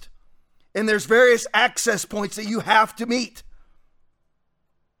beast. And there's various access points that you have to meet.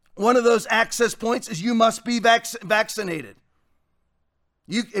 One of those access points is you must be vaccinated.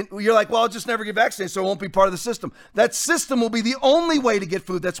 You're like, well, I'll just never get vaccinated, so it won't be part of the system. That system will be the only way to get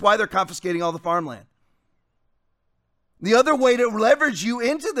food. That's why they're confiscating all the farmland. The other way to leverage you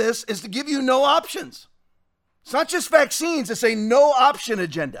into this is to give you no options. It's not just vaccines. It's a no option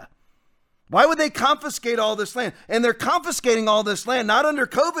agenda. Why would they confiscate all this land? And they're confiscating all this land, not under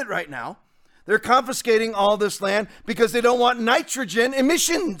COVID right now. They're confiscating all this land because they don't want nitrogen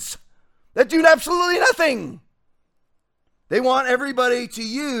emissions that do absolutely nothing. They want everybody to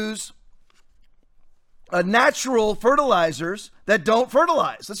use natural fertilizers that don't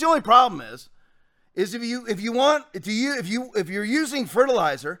fertilize. That's the only problem is if you're using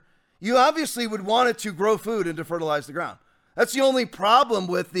fertilizer, you obviously would want it to grow food and to fertilize the ground. That's the only problem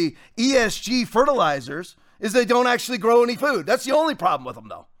with the ESG fertilizers is they don't actually grow any food. That's the only problem with them,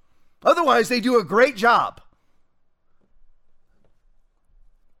 though. Otherwise, they do a great job.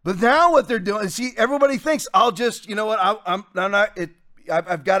 But now what they're doing, see, everybody thinks I'll just, you know what,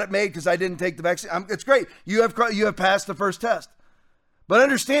 I've got it made because I didn't take the vaccine. It's great. You have passed the first test. But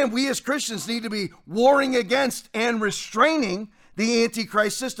understand, we as Christians need to be warring against and restraining the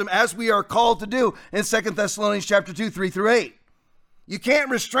Antichrist system as we are called to do in 2 Thessalonians chapter 2, 3 through 8. You can't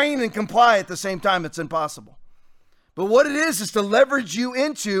restrain and comply at the same time. It's impossible. But what it is to leverage you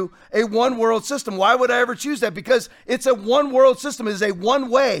into a one world system. Why would I ever choose that? Because it's a one world system. It is a one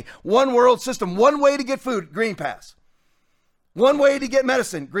world system. One way to get food, green pass. One way to get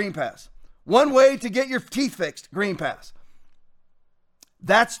medicine, green pass. One way to get your teeth fixed, green pass.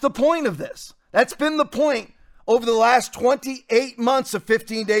 That's the point of this. That's been the point over the last 28 months of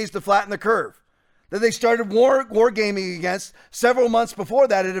 15 days to flatten the curve that they started war gaming against several months before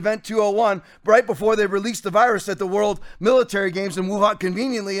that at Event 201, right before they released the virus at the World Military Games in Wuhan,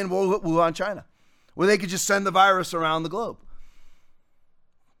 conveniently in Wuhan, China, where they could just send the virus around the globe.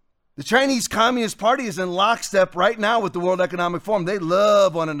 The Chinese Communist Party is in lockstep right now with the World Economic Forum. They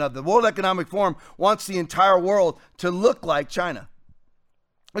love one another. The World Economic Forum wants the entire world to look like China.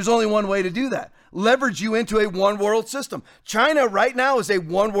 There's only one way to do that. Leverage you into a one world system. China right now is a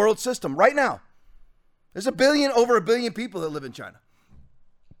one world system. Right now. There's over a billion people that live in China.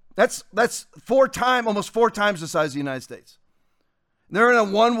 That's almost four times the size of the United States. They're in a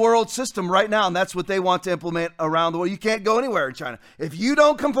one world system right now, and that's what they want to implement around the world. You can't go anywhere in China. If you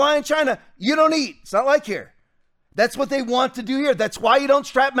don't comply in China, you don't eat. It's not like here. That's what they want to do here. That's why you don't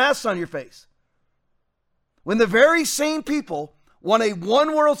strap masks on your face. When the very same people want a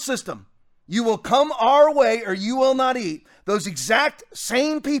one world system, you will come our way or you will not eat. Those exact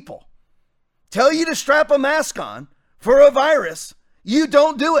same people tell you to strap a mask on for a virus, you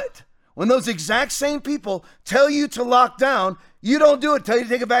don't do it. When those exact same people tell you to lock down, you don't do it. Tell you to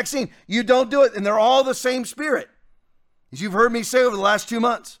take a vaccine, you don't do it. And they're all the same spirit. As you've heard me say over the last 2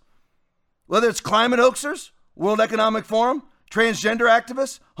 months, whether it's climate hoaxers, World Economic Forum, transgender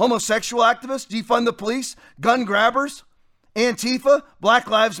activists, homosexual activists, defund the police, gun grabbers, Antifa, Black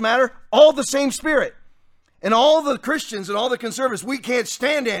Lives Matter, all the same spirit. And all the Christians and all the conservatives, we can't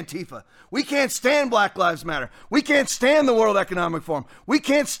stand Antifa. We can't stand Black Lives Matter. We can't stand the World Economic Forum. We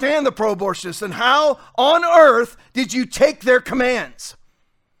can't stand the pro-abortionists. And how on earth did you take their commands?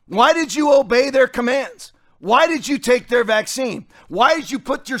 Why did you obey their commands? Why did you take their vaccine? Why did you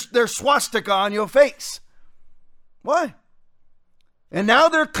put their swastika on your face? Why? And now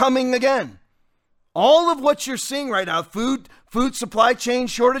they're coming again. All of what you're seeing right now, food supply chain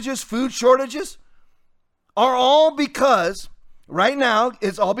shortages, food shortages, are all because, right now,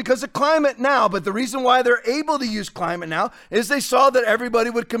 it's all because of climate now, but the reason why they're able to use climate now is they saw that everybody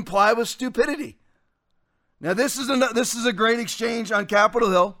would comply with stupidity. Now, this is a great exchange on Capitol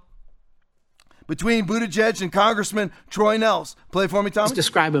Hill between Buttigieg and Congressman Troy Nehls. Play for me, Tommy. Just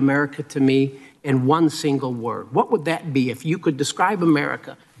describe America to me in one single word. What would that be if you could describe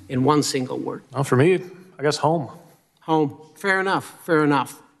America in one single word? Well, for me, I guess home. Home. Fair enough. Fair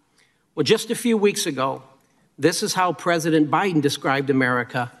enough. Well, just a few weeks ago, this is how President Biden described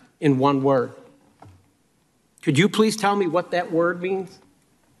America in one word. Could you please tell me what that word means?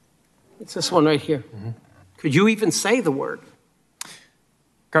 It's this one right here. Mm-hmm. Could you even say the word?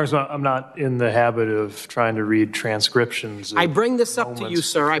 Congressman, I'm not in the habit of trying to read transcriptions. I bring this up to you,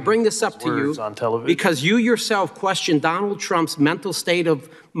 sir. I bring this up to you on television because you yourself questioned Donald Trump's mental state of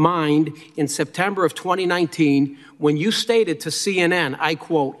mind in September of 2019 when you stated to CNN, I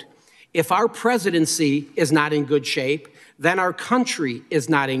quote, "If our presidency is not in good shape, then our country is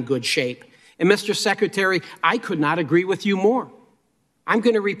not in good shape." And Mr. Secretary, I could not agree with you more. I'm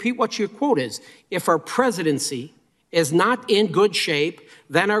going to repeat what your quote is. If our presidency is not in good shape,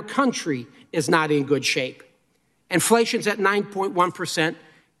 then our country is not in good shape. Inflation's at 9.1%.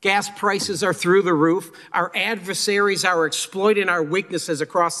 Gas prices are through the roof. Our adversaries are exploiting our weaknesses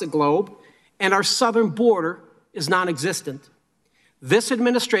across the globe. And our southern border is non-existent. This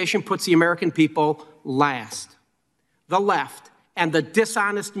administration puts the American people last. The left and the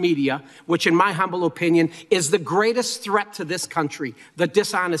dishonest media, which in my humble opinion is the greatest threat to this country, the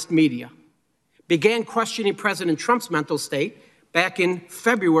dishonest media, began questioning President Trump's mental state back in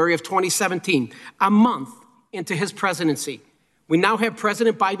February of 2017, a month into his presidency. We now have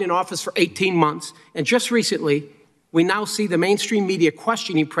President Biden in office for 18 months, and just recently, we now see the mainstream media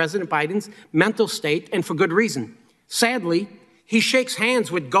questioning President Biden's mental state, and for good reason. Sadly, he shakes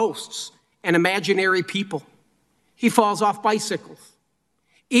hands with ghosts and imaginary people. He falls off bicycles.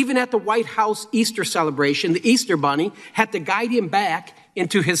 Even at the White House Easter celebration, the Easter Bunny had to guide him back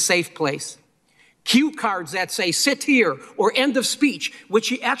into his safe place. Cue cards that say, "sit here," or "end of speech," which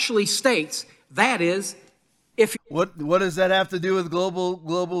he actually states, that is, if... What does that have to do with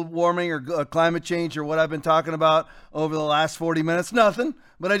global warming or climate change or what I've been talking about over the last 40 minutes? Nothing.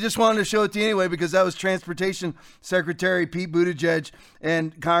 But I just wanted to show it to you anyway because that was Transportation Secretary Pete Buttigieg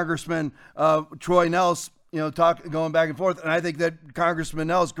and Congressman Troy Nehls, going back and forth. And I think that Congressman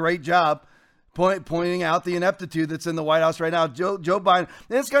Nehls, great job pointing out the ineptitude that's in the White House right now. Joe Biden,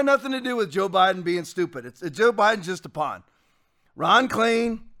 and it's got nothing to do with Joe Biden being stupid. It's Joe Biden's just a pawn. Ron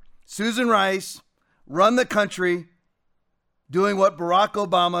Klain, Susan Rice run the country doing what Barack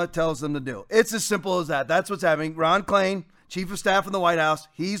Obama tells them to do. It's as simple as that. That's what's happening. Ron Klain, Chief of Staff in the White House,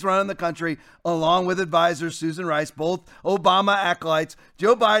 he's running the country along with advisors Susan Rice, both Obama acolytes.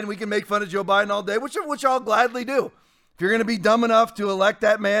 Joe Biden, we can make fun of Joe Biden all day, which I'll gladly do. If you're going to be dumb enough to elect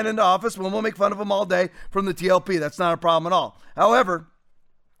that man into office, we'll make fun of him all day from the TLP. That's not a problem at all. However,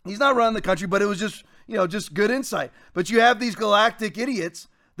 he's not running the country, but it was just good insight. But you have these galactic idiots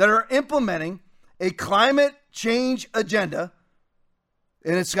that are implementing a climate change agenda,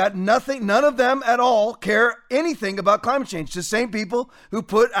 and it's got none of them at all care anything about climate change. The same people who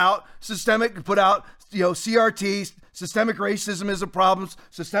put out CRT, systemic racism is a problem,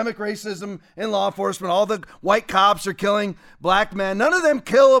 systemic racism in law enforcement, all the white cops are killing black men. None of them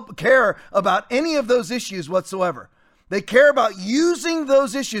care about any of those issues whatsoever. They care about using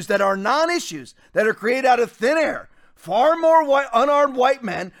those issues that are non-issues, that are created out of thin air. Far more unarmed white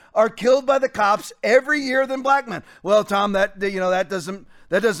men are killed by the cops every year than black men. Well, Tom, that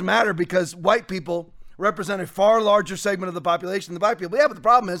doesn't matter because white people represent a far larger segment of the population than black people. Yeah, but the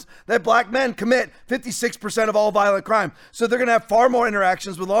problem is that black men commit 56% of all violent crime. So they're going to have far more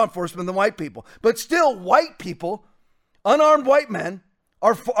interactions with law enforcement than white people. But still, white people, unarmed white men,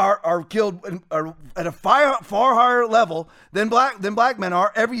 are killed at a far higher level than black men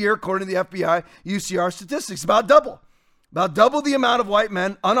are every year, according to the FBI UCR statistics. About double the amount of white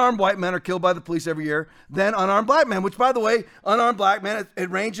men, unarmed white men, are killed by the police every year than unarmed black men, which, by the way, unarmed black men,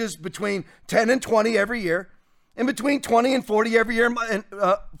 it ranges between 10 and 20 every year and between 20 and 40 every year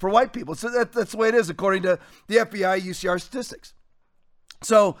for white people. So that's the way it is, according to the FBI UCR statistics.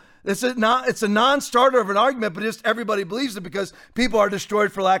 So it's a non-starter of an argument, but just everybody believes it because people are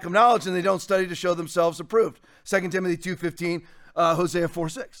destroyed for lack of knowledge and they don't study to show themselves approved. 2 Timothy 2:15. Hosea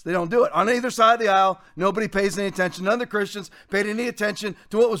 4:6. They don't do it. On either side of the aisle, nobody pays any attention. None of the Christians paid any attention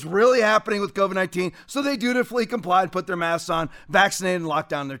to what was really happening with COVID-19. So they dutifully complied, put their masks on, vaccinated, and locked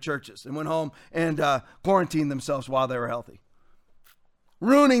down their churches and went home and quarantined themselves while they were healthy.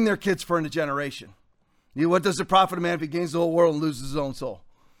 Ruining their kids for a generation. What does it profit a man if he gains the whole world and loses his own soul?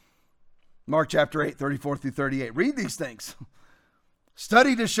 Mark chapter 8, 34 through 38. Read these things.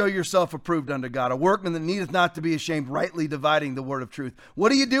 Study to show yourself approved unto God, a workman that needeth not to be ashamed, rightly dividing the word of truth. What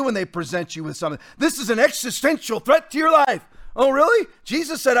do you do when they present you with something? This is an existential threat to your life. Oh, really?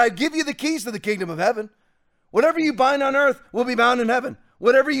 Jesus said, I give you the keys to the kingdom of heaven. Whatever you bind on earth will be bound in heaven.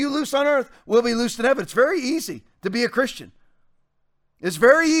 Whatever you loose on earth will be loosed in heaven. It's very easy to be a Christian. It's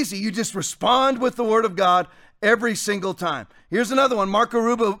very easy. You just respond with the word of God every single time. Here's another one, Marco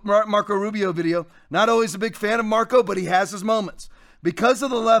Rubio video. Not always a big fan of Marco, but he has his moments. Because of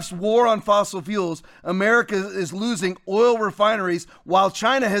the left's war on fossil fuels, America is losing oil refineries while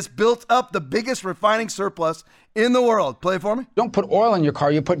China has built up the biggest refining surplus in the world. Play it for me. Don't put oil in your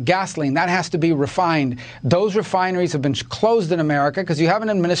car, you put gasoline. That has to be refined. Those refineries have been closed in America because you have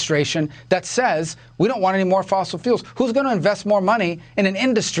an administration that says we don't want any more fossil fuels. Who's going to invest more money in an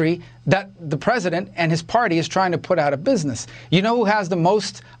industry that the president and his party is trying to put out of business? You know who has the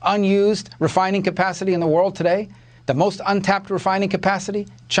most unused refining capacity in the world today? The most untapped refining capacity?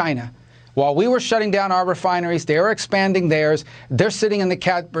 China. While we were shutting down our refineries, they were expanding theirs. They're sitting in the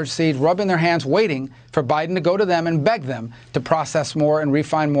catbird seat, rubbing their hands, waiting for Biden to go to them and beg them to process more and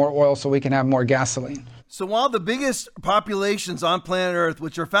refine more oil so we can have more gasoline. So while the biggest populations on planet Earth,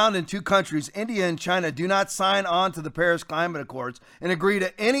 which are found in two countries, India and China, do not sign on to the Paris Climate Accords and agree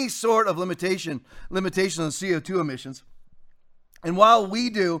to any sort of limitation on CO2 emissions, and while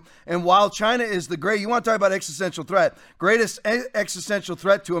we do, and while China is you want to talk about existential threat, greatest existential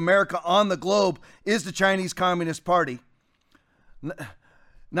threat to America on the globe is the Chinese Communist Party.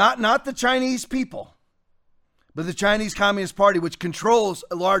 Not the Chinese people, but the Chinese Communist Party, which controls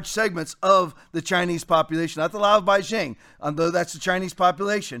large segments of the Chinese population, not allowed by Beijing, although that's the Chinese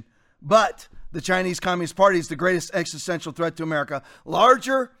population, but the Chinese Communist Party is the greatest existential threat to America.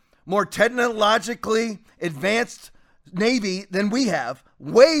 Larger, more technologically advanced Navy than we have,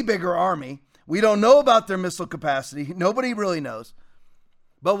 way bigger Army. We don't know about their missile capacity. Nobody really knows.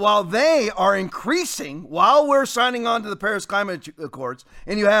 But while they are increasing, while we're signing on to the Paris Climate Accords,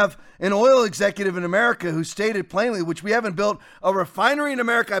 and you have an oil executive in America who stated plainly, which we haven't built a refinery in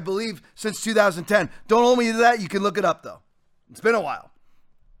America, I believe, since 2010. Don't hold me to that. You can look it up, though. It's been a while.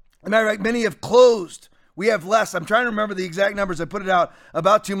 As a matter of fact, many have closed. We have less. I'm trying to remember the exact numbers. I put it out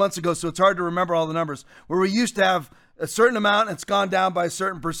about 2 months ago, so it's hard to remember all the numbers. Where we used to have a certain amount, and it's gone down by a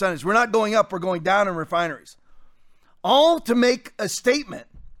certain percentage. We're not going up. We're going down in refineries. All to make a statement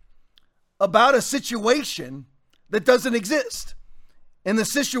about a situation that doesn't exist. And the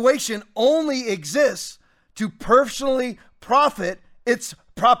situation only exists to personally profit its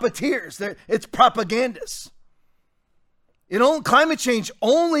profiteers, its propagandists. Climate change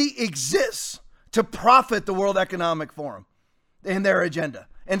only exists to profit the World Economic Forum and their agenda,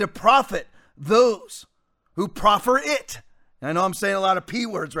 and to profit those who proffer it. And I know I'm saying a lot of P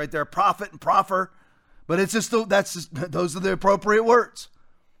words right there, profit and proffer, but it's just those are the appropriate words.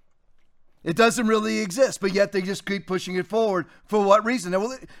 It doesn't really exist, but yet they just keep pushing it forward. For what reason?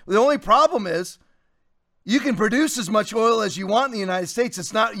 Well, the only problem is you can produce as much oil as you want in the United States.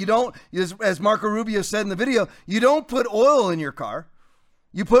 It's not, you don't, as Marco Rubio said in the video, you don't put oil in your car.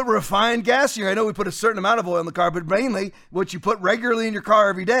 You put refined gas in here. I know we put a certain amount of oil in the car, but mainly what you put regularly in your car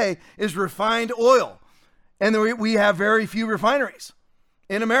every day is refined oil. And we have very few refineries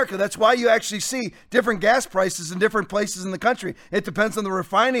in America. That's why you actually see different gas prices in different places in the country. It depends on the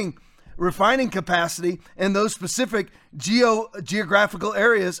refining capacity in those specific geographical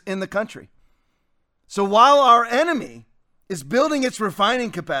areas in the country. So while our enemy is building its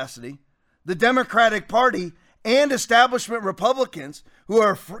refining capacity, the Democratic Party and establishment Republicans who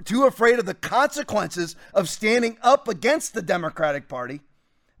are too afraid of the consequences of standing up against the Democratic Party,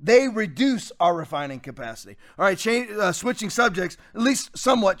 they reduce our refining capacity. All right, switching subjects, at least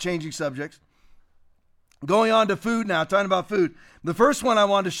somewhat changing subjects. Going on to food now, talking about food. The first one I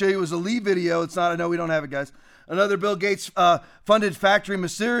wanted to show you was a Lee video. It's not, I know we don't have it, guys. Another Bill Gates funded factory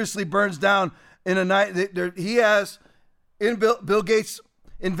mysteriously burns down in a night. Bill Gates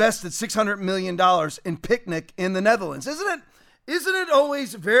invested $600 million in Picnic in the Netherlands. Isn't it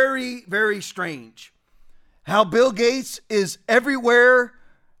always very, very strange how Bill Gates is everywhere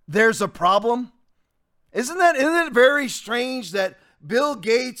there's a problem? Isn't it very strange that Bill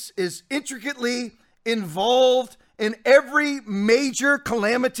Gates is intricately involved in every major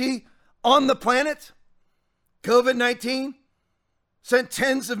calamity on the planet? COVID-19 sent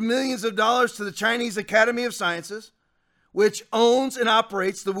tens of millions of dollars to the Chinese Academy of Sciences, which owns and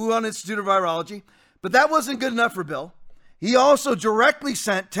operates the Wuhan Institute of Virology. But that wasn't good enough for Bill. He also directly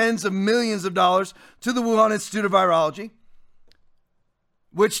sent tens of millions of dollars to the Wuhan Institute of Virology,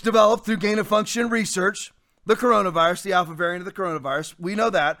 which developed through gain-of-function research the coronavirus, the alpha variant of the coronavirus. We know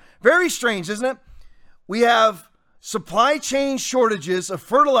that. Very strange, isn't it? We have supply chain shortages of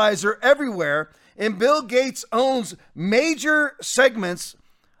fertilizer everywhere, and Bill Gates owns major segments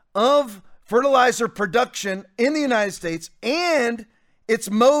of fertilizer production in the United States and its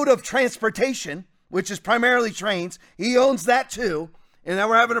mode of transportation, which is primarily trains. He owns that too, and now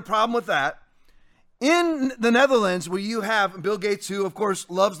we're having a problem with that. In the Netherlands, where you have Bill Gates, who, of course,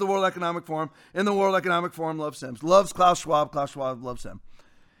 loves the World Economic Forum, and the World Economic Forum loves him, loves Klaus Schwab loves him.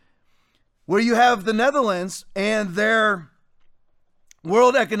 Where you have the Netherlands and their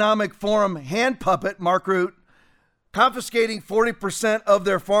World Economic Forum hand puppet, Mark Rutte, confiscating 40% of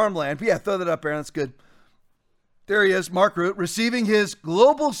their farmland. Yeah, throw that up, Aaron. That's good. There he is, Mark Rutte, receiving his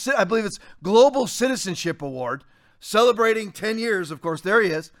global citizenship award, celebrating 10 years, of course. There he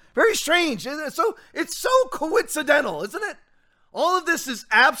is. Very strange. It's so coincidental, isn't it? All of this is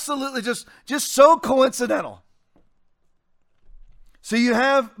absolutely just so coincidental. So you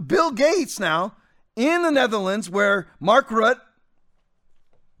have Bill Gates now in the Netherlands, where Mark Rutte,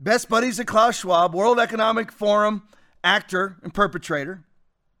 best buddies of Klaus Schwab, World Economic Forum actor and perpetrator,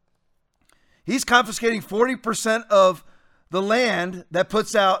 he's confiscating 40% of the land that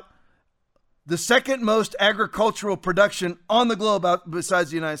puts out the second most agricultural production on the globe besides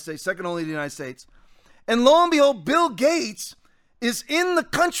the United States, second only to the United States. And lo and behold, Bill Gates is in the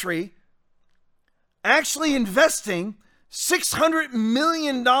country actually investing $600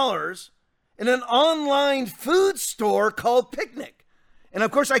 million in an online food store called Picnic. And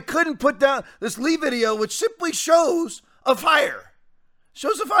of course, I couldn't put down this Lee video, which simply shows a fire.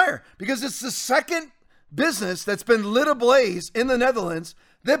 Shows a fire because it's the second business that's been lit ablaze in the Netherlands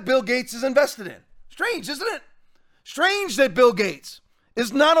that Bill Gates is invested in. Strange, isn't it? Strange that Bill Gates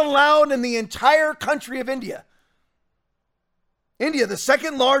is not allowed in the entire country of India. India, the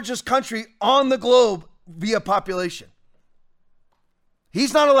second largest country on the globe via population.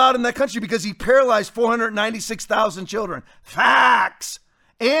 He's not allowed in that country because he paralyzed 496,000 children. Facts.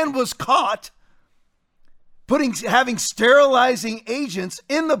 And was caught having sterilizing agents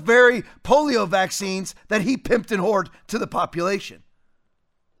in the very polio vaccines that he pimped and hoarded to the population.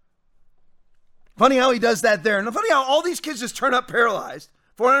 Funny how he does that there. And funny how all these kids just turn up paralyzed,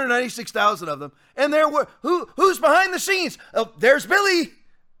 496,000 of them. And who's behind the scenes? Oh, there's Billy.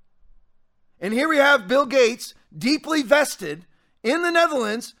 And here we have Bill Gates, deeply vested in the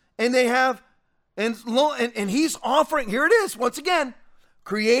Netherlands, and they have, and he's offering, here it is, once again,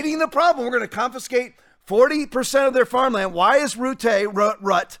 creating the problem. We're going to confiscate 40% of their farmland. Why is Why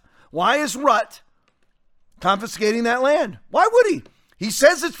is Rutte confiscating that land? Why would he? He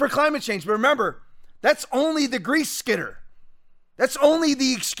says it's for climate change, but remember, that's only the grease skidder. That's only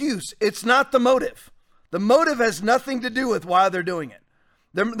the excuse. It's not the motive. The motive has nothing to do with why they're doing it.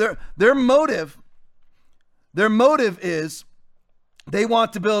 Their motive is they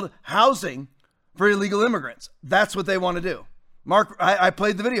want to build housing for illegal immigrants. That's what they want to do. I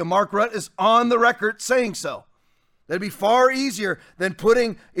played the video. Mark Rutte is on the record saying so. That'd be far easier than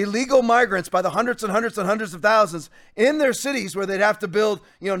putting illegal migrants by the hundreds and hundreds and hundreds of thousands in their cities where they'd have to build,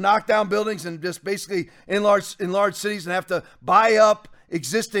 knock down buildings and just basically in large cities and have to buy up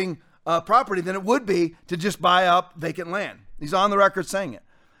existing property than it would be to just buy up vacant land. He's on the record saying it.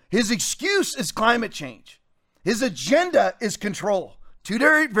 His excuse is climate change. His agenda is control. Two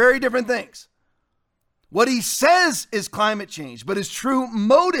very different things. What he says is climate change, but his true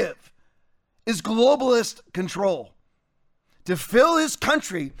motive is globalist control. To fill his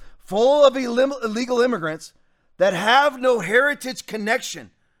country full of illegal immigrants that have no heritage connection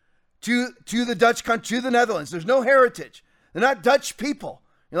to the Dutch country, to the Netherlands. There's no heritage. They're not Dutch people.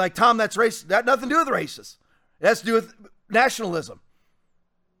 You're like, Tom, that's racist. That has nothing to do with racist. It has to do with nationalism.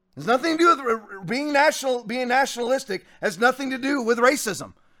 There's nothing to do with being nationalistic has nothing to do with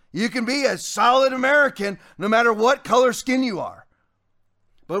racism. You can be a solid American no matter what color skin you are.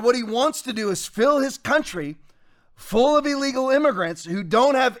 But what he wants to do is fill his country full of illegal immigrants who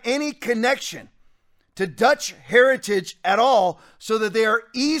don't have any connection to Dutch heritage at all so that they are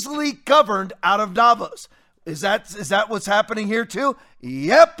easily governed out of Davos. Is that what's happening here too?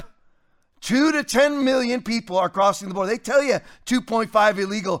 Yep. 2 to 10 million people are crossing the border. They tell you 2.5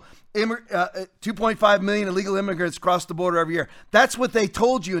 million illegal immigrants cross the border every year. That's what they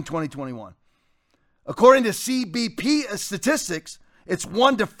told you in 2021. According to CBP statistics, it's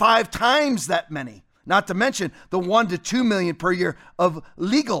 1 to 5 times that many. Not to mention the 1 to 2 million per year of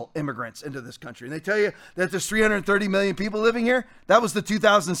legal immigrants into this country. And they tell you that there's 330 million people living here. That was the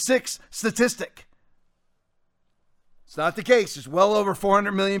 2006 statistic. It's not the case. There's well over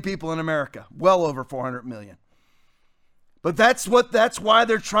 400 million people in America. Well over 400 million. But that's why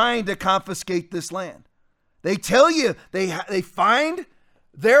they're trying to confiscate this land. They tell you, they find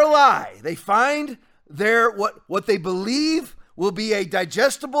their lie. They find their what they believe will be a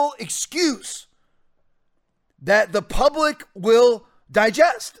digestible excuse that the public will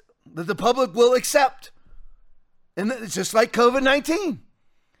digest, that the public will accept. And it's just like COVID-19.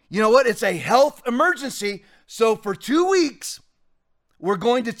 You know what? It's a health emergency. So for 2 weeks, we're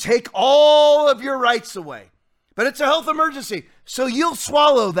going to take all of your rights away. But it's a health emergency. So you'll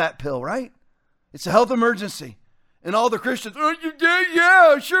swallow that pill, right? It's a health emergency. And all the Christians, oh,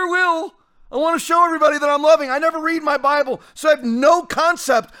 yeah, sure will. I want to show everybody that I'm loving. I never read my Bible, so I have no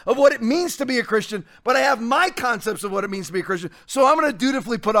concept of what it means to be a Christian, but I have my concepts of what it means to be a Christian. So I'm going to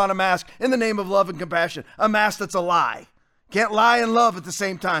dutifully put on a mask in the name of love and compassion, a mask that's a lie. Can't lie and love at the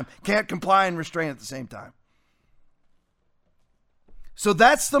same time. Can't comply and restrain at the same time. So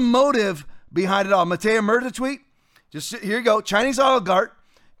that's the motive behind it all. Mateo Murta tweet. Just here you go. Chinese oligarch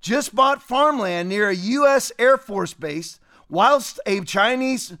just bought farmland near a U.S. Air Force base whilst a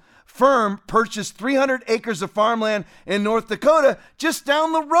Chinese firm purchased 300 acres of farmland in North Dakota just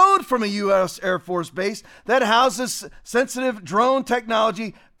down the road from a U.S. Air Force base that houses sensitive drone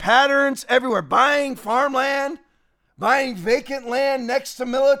technology, patterns everywhere. Buying farmland, buying vacant land next to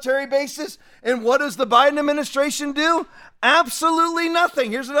military bases. And what does the Biden administration do? Absolutely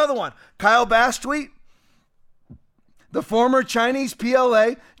nothing. Here's another one. Kyle Bass tweet. The former Chinese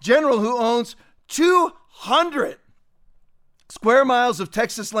PLA general who owns 200 square miles of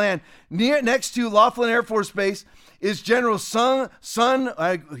Texas land next to Laughlin Air Force Base is General Sun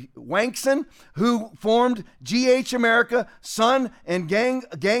Wangson, who formed GH America, Sun and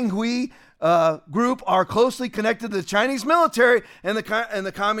Gang Hui group are closely connected to the Chinese military and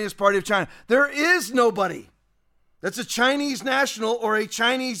the Communist Party of China. There is nobody that's a Chinese national or a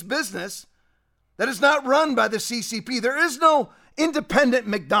Chinese business that is not run by the CCP. There is no independent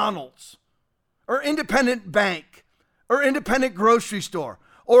McDonald's or independent bank or independent grocery store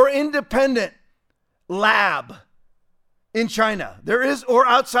or independent lab in China. There is, or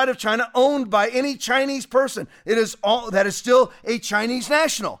outside of China, owned by any Chinese person. It is all that is still a Chinese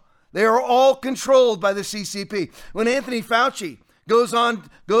national. They are all controlled by the CCP. When Anthony Fauci goes on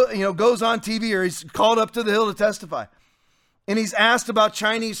TV, or he's called up to the Hill to testify, and he's asked about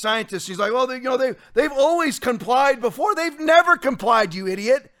Chinese scientists, he's like, well, they've always complied before. They've never complied, you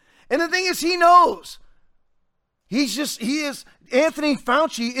idiot. And the thing is, he knows. Anthony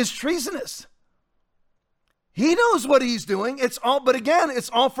Fauci is treasonous. He knows what he's doing. But again, it's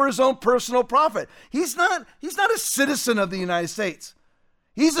all for his own personal profit. He's not a citizen of the United States.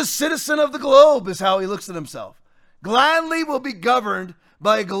 He's a citizen of the globe, is how he looks at himself. Gladly will be governed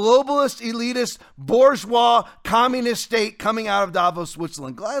by a globalist, elitist, bourgeois, communist state coming out of Davos,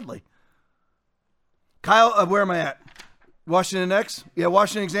 Switzerland. Gladly. Kyle, where am I at? Washington Next? Yeah,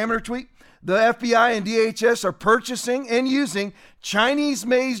 Washington Examiner tweet. The FBI and DHS are purchasing and using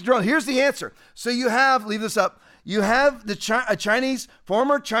Chinese-made drones. Here's the answer. So you have, leave this up, you have a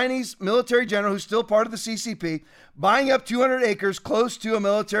former Chinese military general who's still part of the CCP buying up 200 acres close to a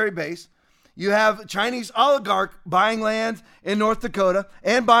military base. You have a Chinese oligarch buying land in North Dakota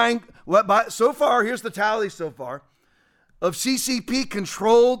and so far, here's the tally so far, of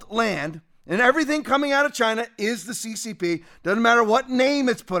CCP-controlled land. And everything coming out of China is the CCP. Doesn't matter what name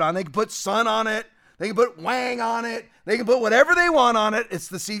it's put on. They can put Sun on it. They can put Wang on it. They can put whatever they want on it. It's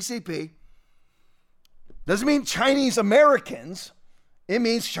the CCP. Doesn't mean Chinese Americans. It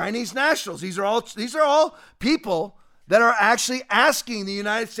means Chinese nationals. These are all people that are actually asking the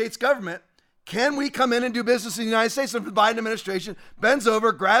United States government, can we come in and do business in the United States? And the Biden administration bends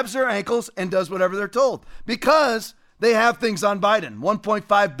over, grabs their ankles, and does whatever they're told. Because they have things on Biden.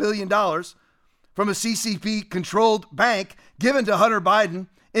 $1.5 billion from a CCP-controlled bank given to Hunter Biden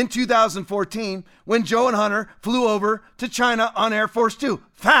in 2014 when Joe and Hunter flew over to China on Air Force Two.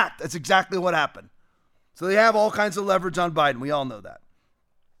 Fact, that's exactly what happened. So they have all kinds of leverage on Biden. We all know that.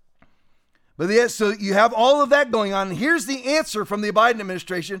 So you have all of that going on. And here's the answer from the Biden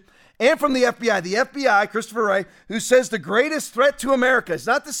administration and from the FBI. The FBI, Christopher Wray, who says the greatest threat to America is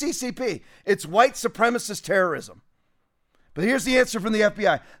not the CCP, it's white supremacist terrorism. But here's the answer from the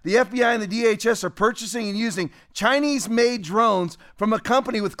FBI. The FBI and the DHS are purchasing and using Chinese-made drones from a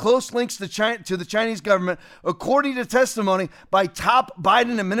company with close links to the Chinese government, according to testimony by top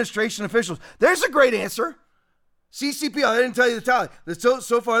Biden administration officials. There's a great answer. CCP, I didn't tell you the tally.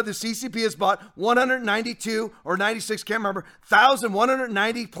 So far, the CCP has bought 192 or 96, can't remember,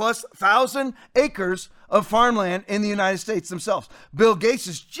 190 plus thousand acres of farmland in the United States themselves. Bill Gates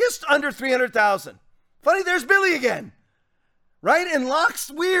is just under 300,000. Funny, there's Billy again. Right? And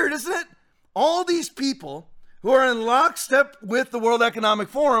weird, isn't it? All these people who are in lockstep with the World Economic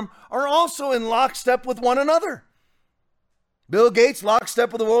Forum are also in lockstep with one another. Bill Gates,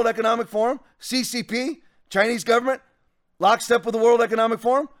 lockstep with the World Economic Forum. CCP, Chinese government, lockstep with the World Economic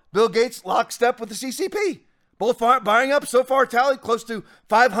Forum. Bill Gates, lockstep with the CCP. Both buying up, so far tallied, close to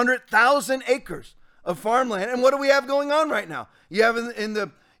 500,000 acres of farmland. And what do we have going on right now? You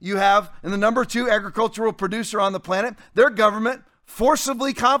have in the number 2 agricultural producer on the planet, their government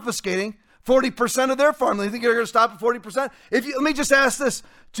forcibly confiscating 40% of their farmland. You think you're going to stop at 40%? Let me just ask this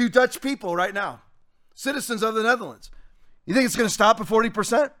to Dutch people right now, citizens of the Netherlands. You think it's going to stop at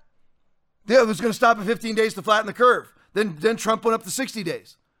 40%? Yeah, it was going to stop at 15 days to flatten the curve. Then Trump went up to 60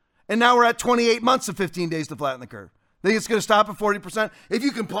 days. And now we're at 28 months of 15 days to flatten the curve. Think it's going to stop at 40%? If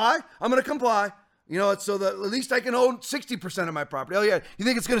you comply, I'm going to comply. You know, so that at least I can own 60% of my property. Oh, yeah. You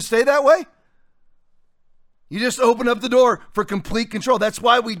think it's going to stay that way? You just open up the door for complete control. That's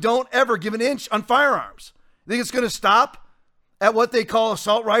why we don't ever give an inch on firearms. You think it's going to stop at what they call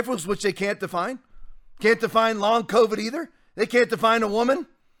assault rifles, which they can't define? Can't define long COVID either. They can't define a woman,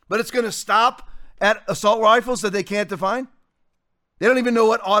 but it's going to stop at assault rifles that they can't define. They don't even know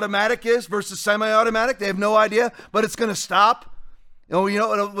what automatic is versus semi-automatic. They have no idea, but it's going to stop.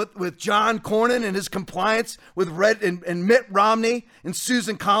 With John Cornyn and his compliance with and Mitt Romney and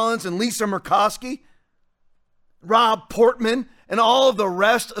Susan Collins and Lisa Murkowski, Rob Portman, and all of the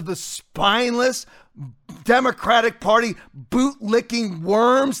rest of the spineless Democratic Party boot-licking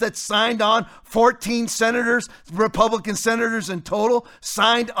worms that signed on, 14 senators, Republican senators in total,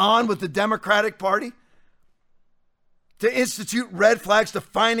 signed on with the Democratic Party to institute red flags, to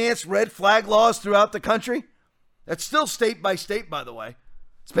finance red flag laws throughout the country. That's still state by state, by the way.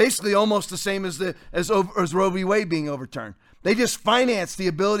 It's basically almost the same as Roe v. Wade being overturned. They just finance the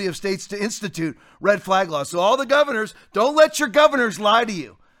ability of states to institute red flag laws. So all the governors, don't let your governors lie to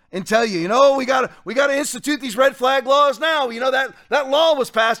you and tell you, we got to institute these red flag laws now. That law was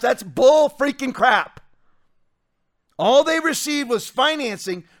passed. That's bull freaking crap. All they received was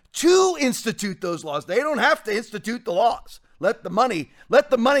financing to institute those laws. They don't have to institute the laws. Let the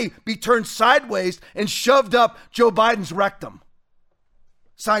money be turned sideways and shoved up Joe Biden's rectum.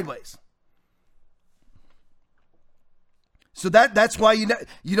 Sideways. So that's why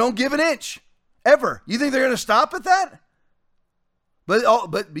you don't give an inch ever. You think they're going to stop at that?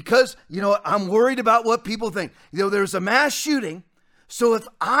 But because, I'm worried about what people think. There's a mass shooting. So if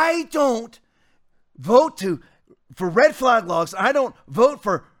I don't vote for red flag laws, I don't vote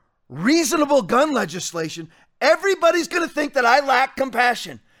for reasonable gun legislation, everybody's going to think that I lack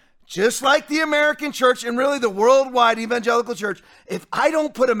compassion. Just like the American church and really the worldwide evangelical church, if I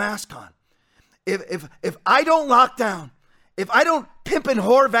don't put a mask on, if I don't lock down, if I don't pimp and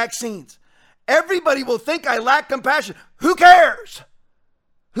whore vaccines, everybody will think I lack compassion. Who cares?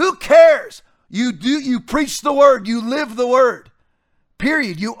 Who cares? You preach the word, you live the word.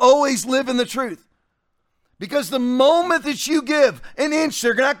 Period. You always live in the truth. Because the moment that you give an inch,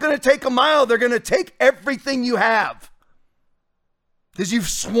 they're not going to take a mile. They're going to take everything you have. Because you've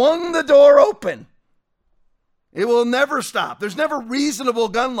swung the door open. It will never stop. There's never reasonable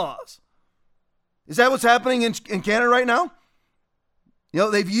gun laws. Is that what's happening in Canada right now?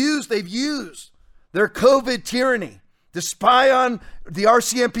 They've used their COVID tyranny to spy on, the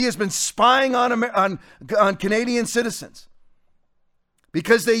RCMP has been spying on Canadian citizens.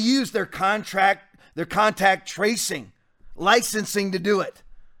 Because they use their contact tracing, licensing to do it.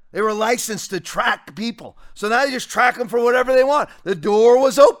 They were licensed to track people. So now they just track them for whatever they want. The door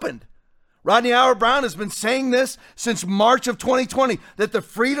was opened. Rodney Howard-Browne has been saying this since March of 2020, that the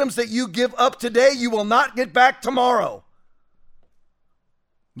freedoms that you give up today, you will not get back tomorrow.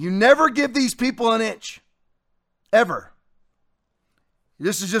 You never give these people an inch. Ever.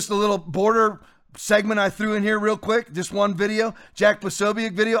 This is just a little border segment I threw in here real quick. Just one video. Jack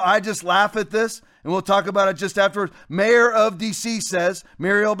Posobiec video. I just laugh at this, and we'll talk about it just afterwards. Mayor of D.C. says,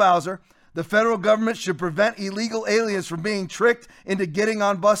 Muriel Bowser, the federal government should prevent illegal aliens from being tricked into getting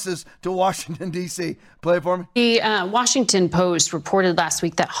on buses to Washington, D.C. Play it for me. The Washington Post reported last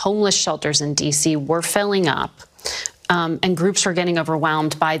week that homeless shelters in D.C. were filling up. And groups are getting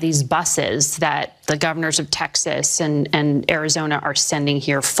overwhelmed by these buses that the governors of Texas and Arizona are sending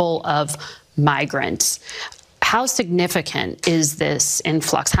here full of migrants. How significant is this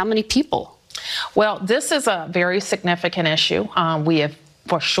influx? How many people? Well, this is a very significant issue. We have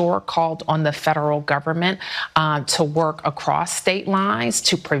for sure called on the federal government to work across state lines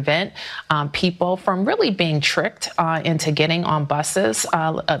to prevent people from really being tricked into getting on buses.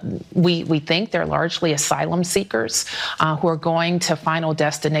 We think they're largely asylum seekers who are going to final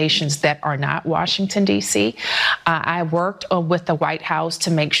destinations that are not Washington, D.C. I worked with the White House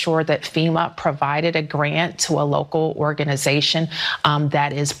to make sure that FEMA provided a grant to a local organization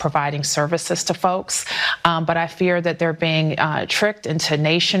that is providing services to folks. But I fear that they're being tricked into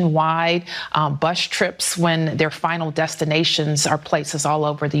nationwide bus trips when their final destinations are places all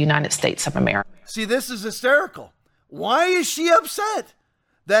over the United States of America. See, this is hysterical. Why is she upset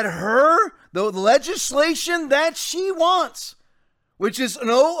that the legislation that she wants, which is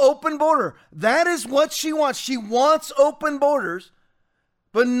no open border, that is what she wants. She wants open borders,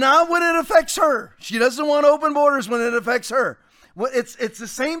 but not when it affects her. She doesn't want open borders when it affects her. Well, it's the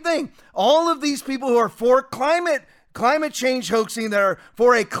same thing. All of these people who are for climate change hoaxing, that are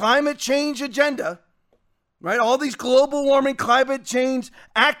for a climate change agenda, right? All these global warming, climate change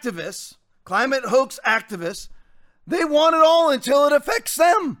activists, climate hoax activists, they want it all until it affects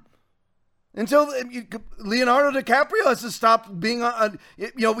them. Until Leonardo DiCaprio has to stop being on.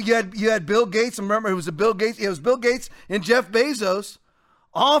 You had Bill Gates, and remember it was Bill Gates and Jeff Bezos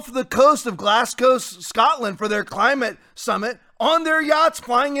off the coast of Glasgow, Scotland, for their climate summit on their yachts,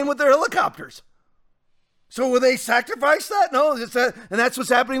 flying in with their helicopters. So will they sacrifice that? No, and that's what's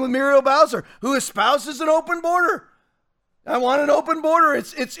happening with Muriel Bowser, who espouses an open border. I want an open border.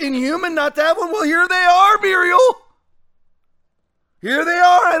 It's inhuman not to have one. Well, here they are, Muriel. Here they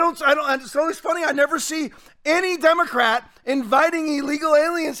are. It's always funny. I never see any Democrat inviting illegal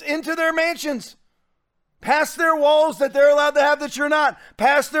aliens into their mansions, past their walls that they're allowed to have that you're not,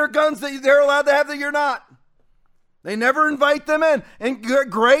 past their guns that they're allowed to have that you're not. They never invite them in. And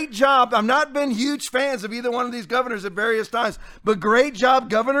great job. I've not been huge fans of either one of these governors at various times, but great job,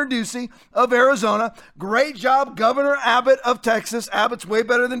 Governor Ducey of Arizona. Great job, Governor Abbott of Texas. Abbott's way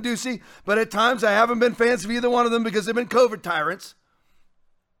better than Ducey, but at times I haven't been fans of either one of them because they've been COVID tyrants.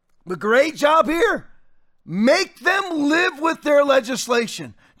 But great job here. Make them live with their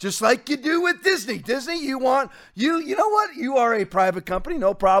legislation, just like you do with Disney. Disney, you know what? You are a private company,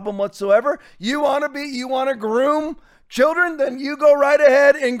 no problem whatsoever. You want to groom children, then you go right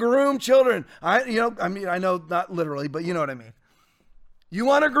ahead and groom children. I know not literally, but you know what I mean. You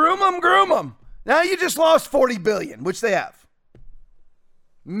want to groom them. Now you just lost $40 billion, which they have.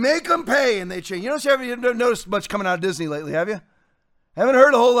 Make them pay, and they change. You haven't noticed much coming out of Disney lately, have you? Haven't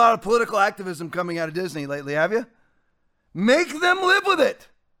heard a whole lot of political activism coming out of Disney lately, have you? Make them live with it.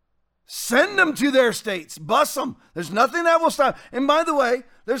 Send them to their states. Bus them. There's nothing that will stop. And by the way,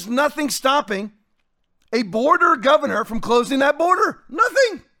 there's nothing stopping a border governor from closing that border.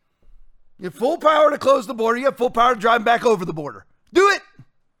 Nothing. You have full power to close the border. You have full power to drive back over the border. Do it.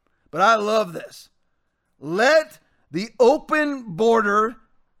 But I love this. Let the open border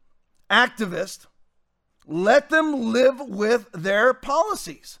activist, let them live with their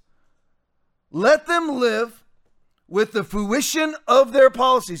policies. Let them live with the fruition of their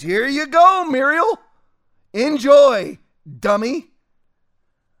policies. Here you go, Muriel. Enjoy, dummy.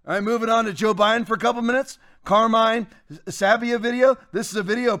 All right, moving on to Joe Biden for a couple minutes. Carmine Sabia video. This is a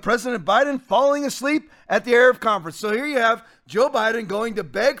video of President Biden falling asleep at the Arab conference. So here you have Joe Biden going to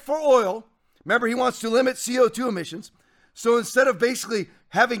beg for oil. Remember, he wants to limit CO2 emissions. So instead of basically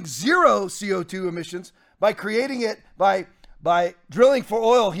having zero CO2 emissions by creating it, by drilling for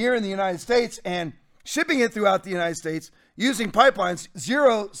oil here in the United States and shipping it throughout the United States, using pipelines,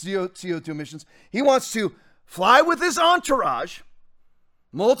 zero CO2 emissions, he wants to fly with his entourage,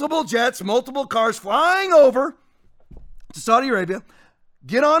 multiple jets, multiple cars flying over to Saudi Arabia,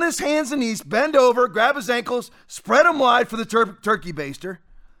 get on his hands and knees, bend over, grab his ankles, spread them wide for the turkey baster,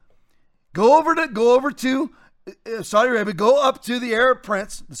 go over to Saudi Arabia, go up to the Arab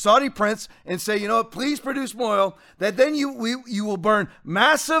prince, the Saudi prince, and say, please produce more oil, that then you will burn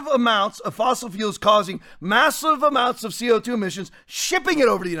massive amounts of fossil fuels, causing massive amounts of CO2 emissions, shipping it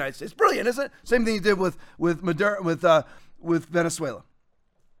over to the United States. Brilliant, isn't it? Same thing he did with Venezuela.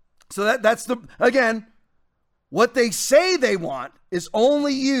 So that's again, what they say they want is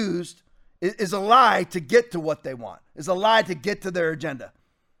only used, is a lie to get to what they want, is a lie to get to their agenda.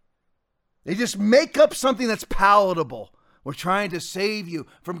 They just make up something that's palatable. We're trying to save you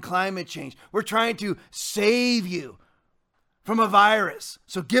from climate change. We're trying to save you from a virus.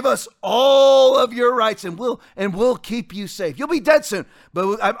 So give us all of your rights and we'll keep you safe. You'll be dead soon.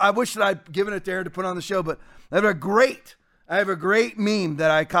 But I wish that I'd given it to Aaron to put on the show, but I have a great meme that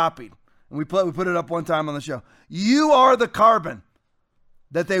I copied. And we put it up one time on the show. You are the carbon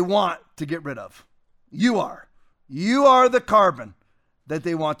that they want to get rid of. You are the carbon that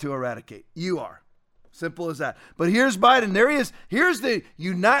they want to eradicate. You are. Simple as that. But here's Biden. There he is. Here's the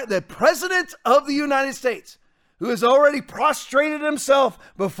president of the United States, who has already prostrated himself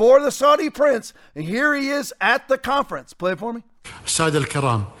before the Saudi prince. And here he is at the conference. Play it for me. السادة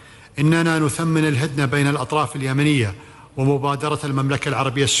الكرام، إننا نثمن الهدنة بين الأطراف اليمنية ومبادرة المملكة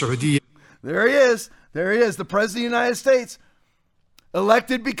العربية السعودية. There he is. There he is, the president of the United States,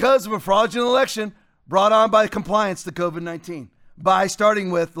 elected because of a fraudulent election brought on by compliance to COVID-19. By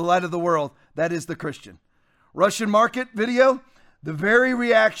starting with the light of the world, that is the Christian. Russian market video, the very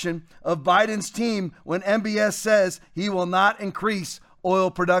reaction of Biden's team when MBS says he will not increase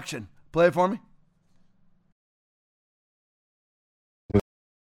oil production. Play it for me.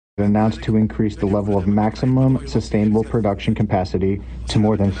 Announced to increase the level of maximum sustainable production capacity to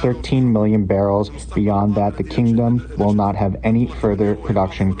more than 13 million barrels. Beyond that, the kingdom will not have any further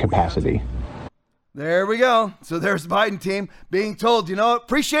production capacity. There we go. So there's the Biden team being told,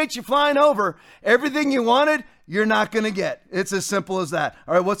 appreciate you flying over. Everything you wanted, you're not going to get. It's as simple as that.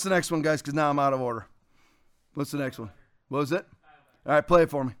 All right, what's the next one, guys? Because now I'm out of order. What's the next one? What was it? All right, play it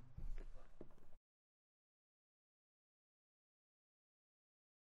for me.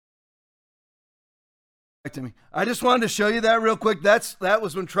 Back to me. I just wanted to show you that real quick. That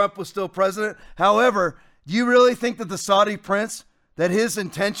was when Trump was still president. However, do you really think that the Saudi prince, that his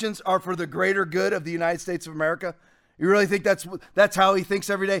intentions are for the greater good of the United States of America? You really think that's how he thinks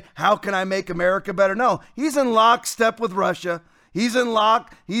every day? How can I make America better? No, he's in lockstep with Russia. He's in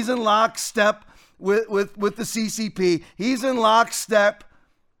lockstep with the CCP. He's in lockstep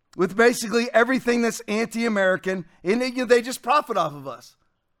with basically everything that's anti-American, and they just profit off of us.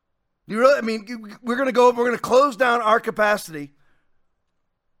 You really? I mean, we're going to close down our capacity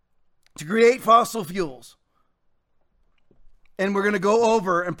to create fossil fuels. And we're going to go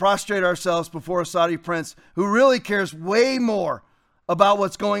over and prostrate ourselves before a Saudi prince who really cares way more about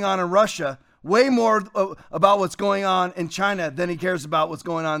what's going on in Russia, way more about what's going on in China than he cares about what's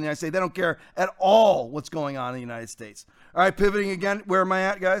going on in the United States. They don't care at all what's going on in the United States. All right, pivoting again. Where am I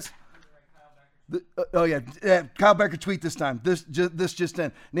at, guys? Kyle Becker tweet this time. This just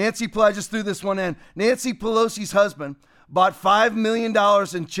in. Nancy Pelosi, I just threw this one in. Nancy Pelosi's husband bought $5 million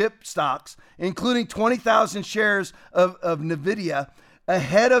in chip stocks, including 20,000 shares of NVIDIA,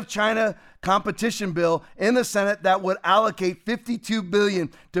 ahead of China competition bill in the Senate that would allocate $52 billion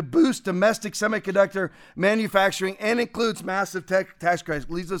to boost domestic semiconductor manufacturing and includes massive tax credits.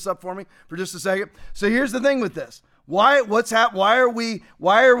 Leave this up for me for just a second. So here's the thing with this. Why are we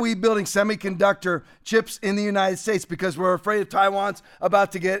building semiconductor chips in the United States? Because we're afraid of Taiwan's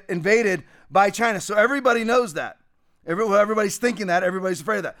about to get invaded by China. So everybody knows that. Everybody's thinking that. Everybody's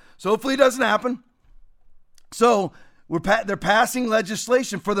afraid of that. So hopefully it doesn't happen. So they're passing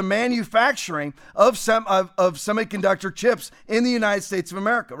legislation for the manufacturing of semiconductor chips in the United States of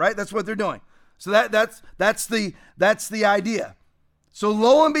America, right? That's what they're doing. So that's the idea. So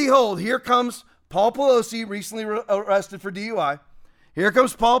lo and behold, here comes Paul Pelosi, recently arrested for DUI. Here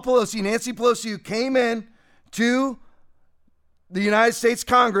comes Paul Pelosi, Nancy Pelosi, who came in to the United States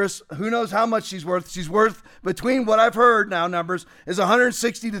Congress. Who knows how much she's worth? She's worth, between what I've heard now, numbers, is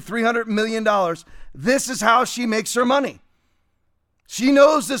 $160 to $300 million. This is how she makes her money. She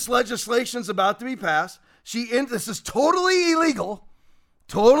knows this legislation's about to be passed. This is totally illegal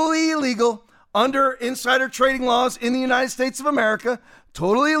under insider trading laws in the United States of America.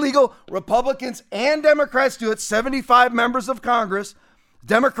 Totally illegal. Republicans and Democrats do it. 75 members of Congress,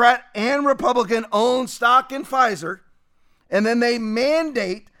 Democrat and Republican, own stock in Pfizer. And then they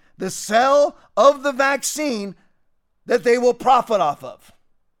mandate the sale of the vaccine that they will profit off of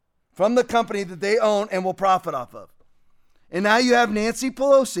from the company that they own and will profit off of. And now you have Nancy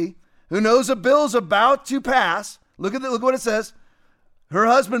Pelosi, who knows a bill's about to pass. Look what it says. Her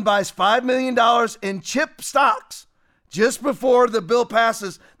husband buys $5 million in chip stocks just before the bill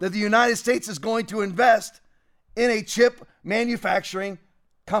passes that the United States is going to invest in a chip manufacturing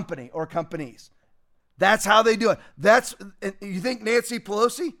company or companies. That's how they do it. You think Nancy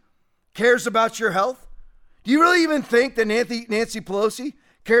Pelosi cares about your health? Do you really even think that Nancy Pelosi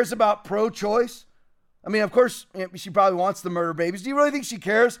cares about pro-choice? I mean, of course, she probably wants the murder babies. Do you really think she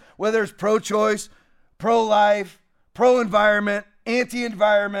cares whether it's pro-choice, pro-life, pro-environment,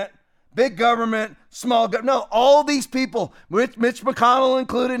 anti-environment, big government, small government? No, all these people, Mitch McConnell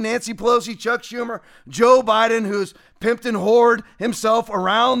included, Nancy Pelosi, Chuck Schumer, Joe Biden, who's pimped and whored himself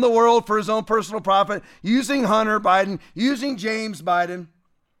around the world for his own personal profit, using Hunter Biden, using James Biden,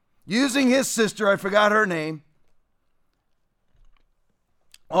 using his sister, I forgot her name.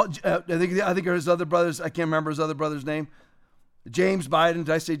 I think his other brothers, I can't remember his other brother's name. James Biden, did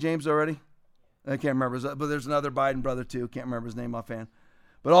I say James already? I can't remember, but there's another Biden brother too, can't remember his name offhand.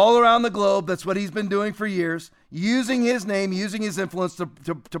 But all around the globe, that's what he's been doing for years, using his name, using his influence to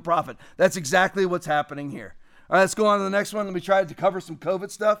profit. That's exactly what's happening here. All right, let's go on to the next one. Let me try to cover some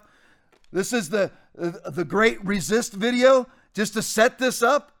COVID stuff. This is the Great Resist video. Just to set this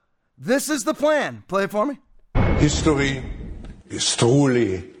up, this is the plan. Play it for me. History is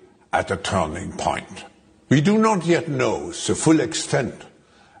truly at a turning point. We do not yet know the full extent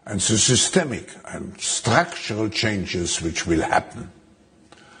and the systemic and structural changes which will happen.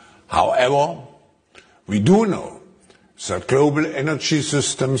 However, we do know that global energy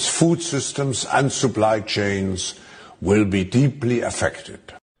systems, food systems, and supply chains will be deeply affected.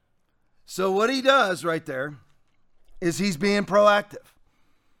 So what he does right there is he's being proactive.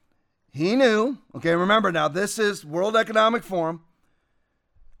 He knew, okay, remember now, this is World Economic Forum,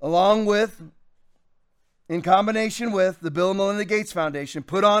 along with, in combination with the Bill and Melinda Gates Foundation,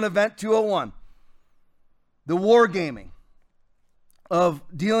 put on Event 201, the wargaming of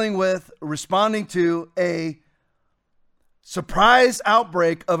dealing with, responding to a surprise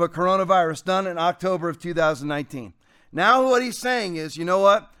outbreak of a coronavirus done in October of 2019. Now what he's saying is, you know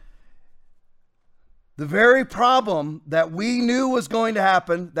what? The very problem that we knew was going to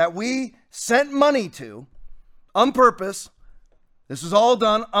happen, that we sent money to on purpose, this was all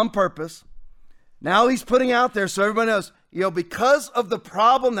done on purpose. Now he's putting out there so everybody knows, because of the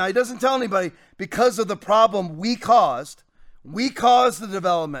problem, now he doesn't tell anybody, because of the problem we caused the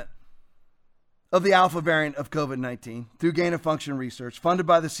development of the alpha variant of COVID-19 through gain-of-function research, funded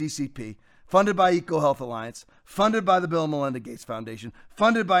by the CCP, funded by EcoHealth Alliance, funded by the Bill and Melinda Gates Foundation,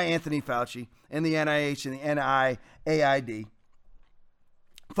 funded by Anthony Fauci and the NIH and the NIAID,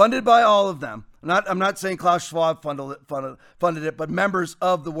 funded by all of them. I'm not saying Klaus Schwab funded it, but members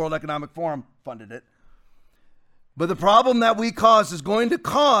of the World Economic Forum funded it. But the problem that we caused is going to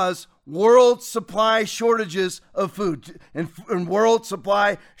cause world supply shortages of food and world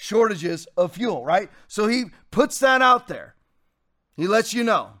supply shortages of fuel, right? So he puts that out there. He lets you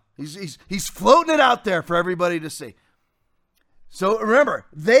know. He's floating it out there for everybody to see. So remember,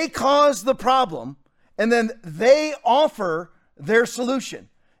 they caused the problem, and then they offer their solution.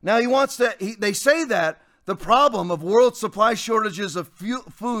 Now they say that the problem of world supply shortages of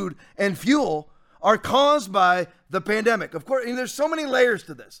food and fuel are caused by the pandemic. Of course, there's so many layers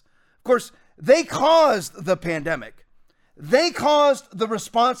to this. Of course, they caused the pandemic. They caused the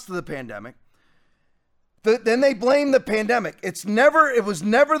response to the pandemic. Then they blame the pandemic. It was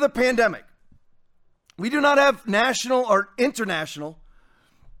never the pandemic. We do not have national or international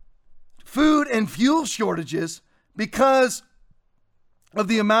food and fuel shortages because of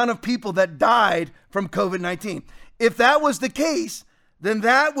the amount of people that died from COVID-19. If that was the case, then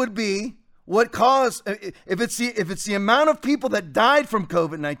that would be what caused, if it's the amount of people that died from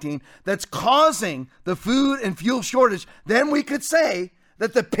COVID-19 that's causing the food and fuel shortage, then we could say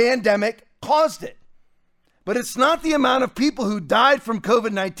that the pandemic caused it. But it's not the amount of people who died from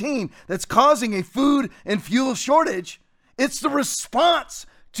COVID-19 that's causing a food and fuel shortage. It's the response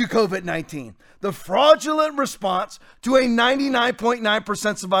to COVID-19, the fraudulent response to a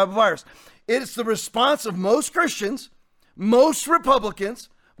 99.9% survival virus. It's the response of most Christians, most Republicans,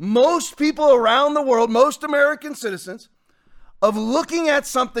 most people around the world, most American citizens, of looking at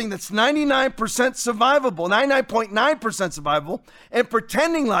something that's 99% survivable, 99.9% survivable, and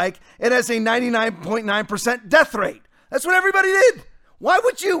pretending like it has a 99.9% death rate. That's what everybody did. Why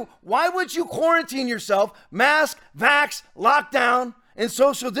would you quarantine yourself, mask, vax, lockdown, and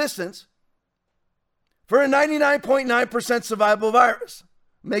social distance for a 99.9% survivable virus?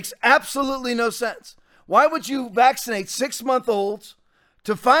 Makes absolutely no sense. Why would you vaccinate 6-month-olds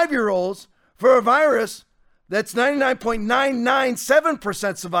to 5-year-olds for a virus that's 99.997%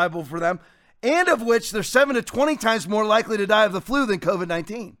 survivable for them, and of which they're 7 to 20 times more likely to die of the flu than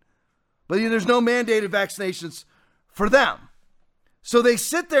COVID-19? But there's no mandated vaccinations for them. So they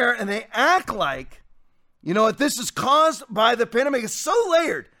sit there and they act like, this is caused by the pandemic. It's so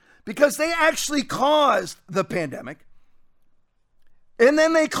layered because they actually caused the pandemic. And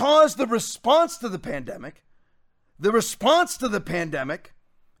then they caused the response to the pandemic. The response to the pandemic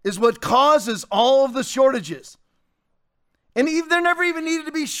is what causes all of the shortages. And there never even needed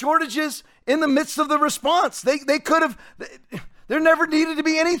to be shortages in the midst of the response. They could have, there never needed to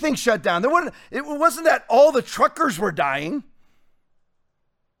be anything shut down. It wasn't that all the truckers were dying.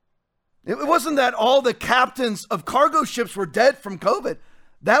 It wasn't that all the captains of cargo ships were dead from COVID.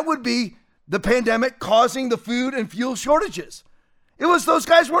 That would be the pandemic causing the food and fuel shortages. It was those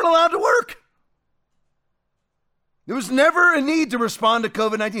guys weren't allowed to work. There was never a need to respond to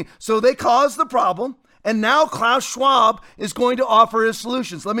COVID-19. So they caused the problem, and now Klaus Schwab is going to offer his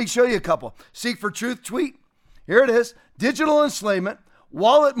solutions. Let me show you a couple. Seek for Truth tweet. Here it is. Digital enslavement.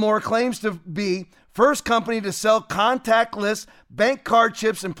 Walletmore claims to be first company to sell contactless bank card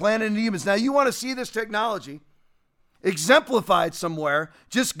chips implanted in humans. Now, you want to see this technology exemplified somewhere,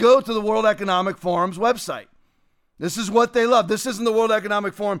 just go to the World Economic Forum's website. This is what they love. This isn't the World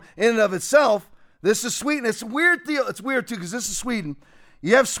Economic Forum in and of itself. This is Sweden. It's a weird deal. It's weird, too, because this is Sweden.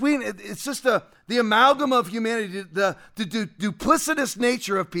 You have Sweden. It's just the amalgam of humanity, the duplicitous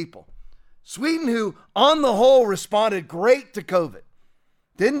nature of people. Sweden, who, on the whole, responded great to COVID.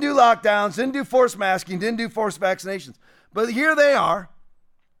 Didn't do lockdowns, didn't do forced masking, didn't do forced vaccinations. But here they are,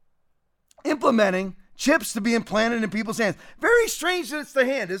 implementing chips to be implanted in people's hands. Very strange that it's the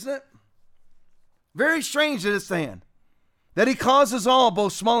hand, isn't it? Very strange that it's the hand. That he causes all,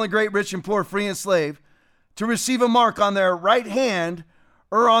 both small and great, rich and poor, free and slave, to receive a mark on their right hand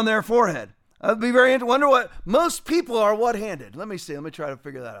or on their forehead. I'd be very interested. Wonder what most people are what-handed. Let me see. Let me try to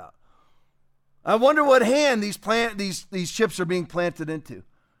figure that out. I wonder what hand these chips are being planted into.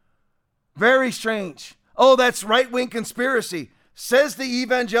 Very strange. Oh, that's right-wing conspiracy, says the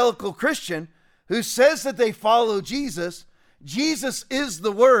evangelical Christian who says that they follow Jesus. Jesus is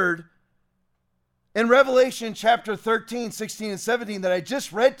the Word. In Revelation chapter 13, 16, and 17 that I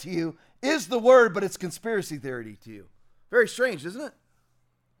just read to you is the Word, but it's conspiracy theory to you. Very strange, isn't it?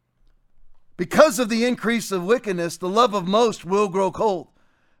 Because of the increase of wickedness, the love of most will grow cold,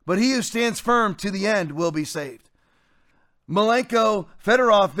 but he who stands firm to the end will be saved. Malenko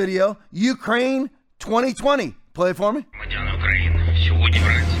Fedorov video, Ukraine 2020. Play it for me. Сьогодні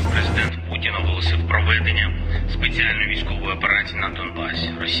вранці президент Путін оголосив проведення спеціальної військової операції на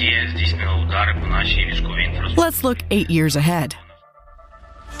Донбасі. Росія здійснила удари по нашій військовій інфраструктурі. Let's look 8 years ahead.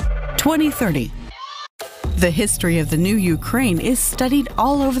 2030. The history of the new Ukraine is studied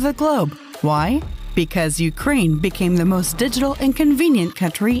all over the globe. Why? Because Ukraine became the most digital and convenient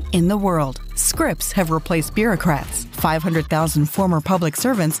country in the world. Scripts have replaced bureaucrats. 500,000 former public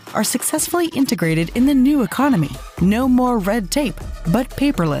servants are successfully integrated in the new economy. No more red tape, but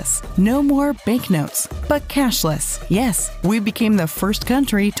paperless. No more banknotes, but cashless. Yes, we became the first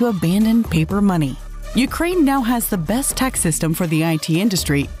country to abandon paper money. Ukraine now has the best tax system for the IT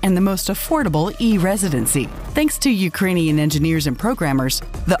industry and the most affordable e-residency. Thanks to Ukrainian engineers and programmers,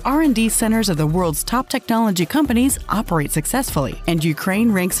 the R&D centers of the world's top technology companies operate successfully, and Ukraine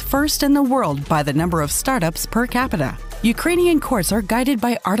ranks first in the world by the number of startups per capita. Ukrainian courts are guided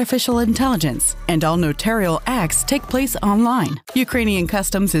by artificial intelligence, and all notarial acts take place online. Ukrainian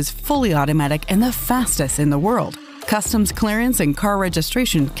customs is fully automatic and the fastest in the world. Customs clearance and car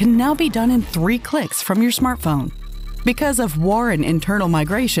registration can now be done in 3 clicks from your smartphone. Because of war and internal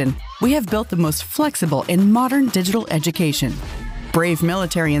migration, we have built the most flexible and modern digital education. Brave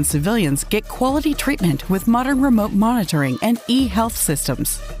military and civilians get quality treatment with modern remote monitoring and e-health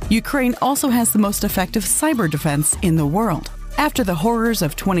systems. Ukraine also has the most effective cyber defense in the world. After the horrors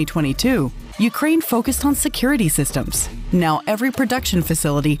of 2022, Ukraine focused on security systems. Now every production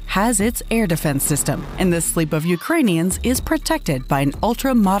facility has its air defense system, and the sleep of Ukrainians is protected by an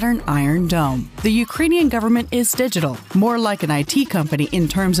ultra-modern Iron Dome. The Ukrainian government is digital, more like an IT company in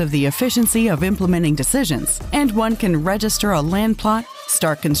terms of the efficiency of implementing decisions, and one can register a land plot,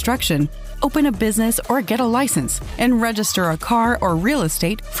 start construction, open a business or get a license, and register a car or real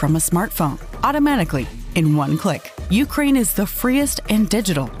estate from a smartphone, automatically, in 1 click. Ukraine is the freest and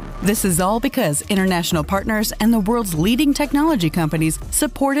digital. This is all because international partners and the world's leading technology companies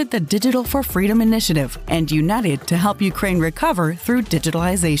supported the Digital for Freedom initiative and united to help Ukraine recover through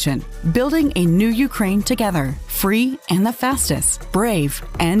digitalization. Building a new Ukraine together, free and the fastest, brave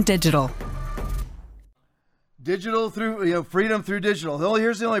and digital. Digital through, freedom through digital.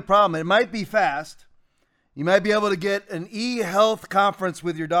 Here's the only problem. It might be fast. You might be able to get an e-health conference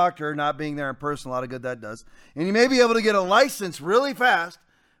with your doctor, not being there in person, a lot of good that does. And you may be able to get a license really fast.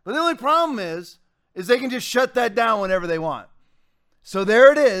 But the only problem is they can just shut that down whenever they want. So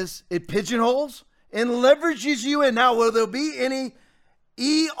there it is. It pigeonholes and leverages you in. Now, will there be any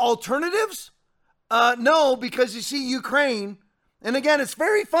alternatives? No, because you see Ukraine. And again, it's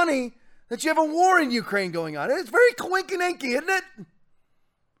very funny that you have a war in Ukraine going on. It's very coinky-dinky, isn't it?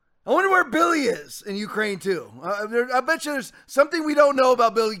 I wonder where Billy is in Ukraine, too. I bet you there's something we don't know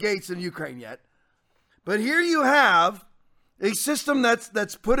about Billy Gates in Ukraine yet. But here you have a system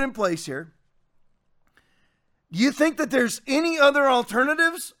that's put in place here. You think that there's any other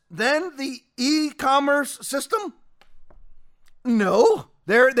alternatives than the e-commerce system? No.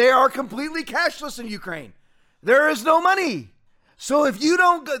 They are completely cashless in Ukraine. There is no money. So if you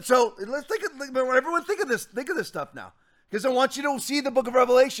don't go, so let's everyone think of this stuff now. Because I want you to see the book of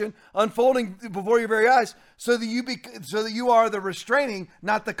Revelation unfolding before your very eyes so that you are the restraining,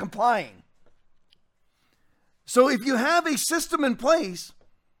 not the complying. So if you have a system in place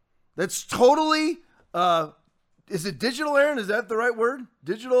that's totally, is it digital, Aaron? Is that the right word?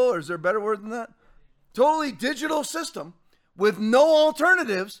 Digital, or is there a better word than that? Totally digital system with no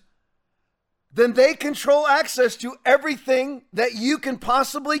alternatives, then they control access to everything that you can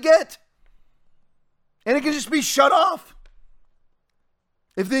possibly get. And it can just be shut off.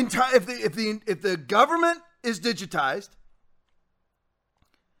 If the government is digitized,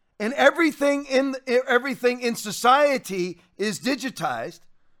 and everything in society is digitized,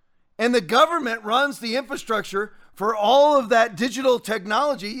 and the government runs the infrastructure for all of that digital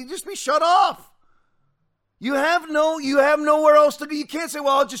technology, you just be shut off. You have nowhere else to go. You can't say,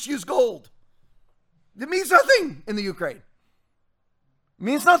 well, I'll just use gold. It means nothing in the Ukraine. It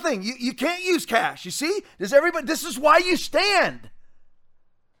means nothing. You can't use cash. You see? This is why you stand.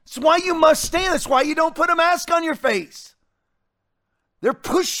 It's why you must stand. It's why you don't put a mask on your face. They're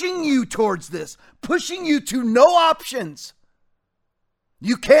pushing you towards this, pushing you to no options.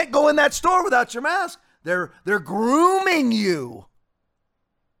 You can't go in that store without your mask. They're grooming you.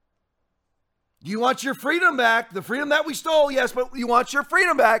 You want your freedom back, the freedom that we stole, yes, but you want your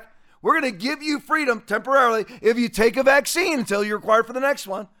freedom back. We're going to give you freedom temporarily if you take a vaccine until you're required for the next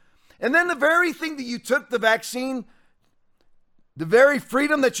one. And then the very thing that you took the vaccine, the very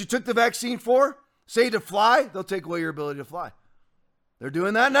freedom that you took the vaccine for, say to fly, they'll take away your ability to fly. They're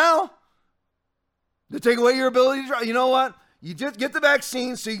doing that now. They take away your ability to drive. You know what? You just get the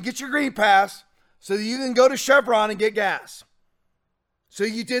vaccine so you can get your green pass so that you can go to Chevron and get gas. So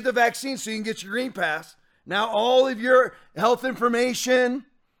you did the vaccine so you can get your green pass. Now all of your health information,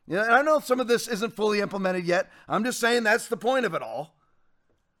 and I know some of this isn't fully implemented yet. I'm just saying that's the point of it all.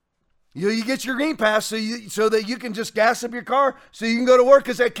 You get your green pass so that you can just gas up your car so you can go to work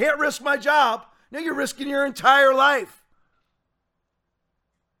because I can't risk my job. Now you're risking your entire life.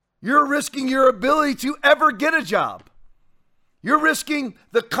 You're risking your ability to ever get a job. You're risking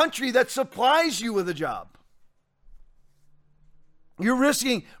the country that supplies you with a job. You're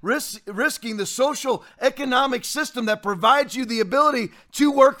risking the social economic system that provides you the ability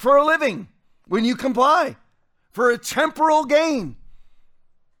to work for a living when you comply for a temporal gain.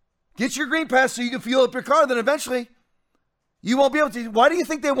 Get your green pass so you can fuel up your car, then eventually you won't be able to. Why do you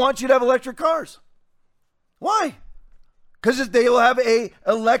think they want you to have electric cars? Why? Because they will have a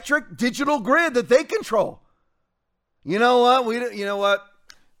electric digital grid that they control. You know what?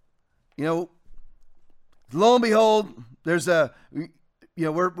 Lo and behold, there's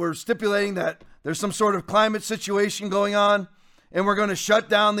we're stipulating that there's some sort of climate situation going on, and we're going to shut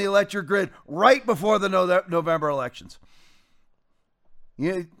down the electric grid right before the November elections.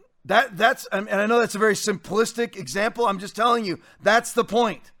 And I know that's a very simplistic example. I'm just telling you, that's the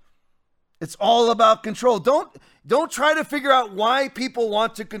point. It's all about control. Don't try to figure out why people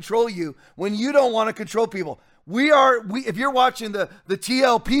want to control you when you don't want to control people. If you're watching the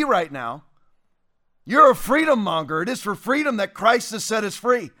TLP right now, you're a freedom monger. It is for freedom that Christ has set us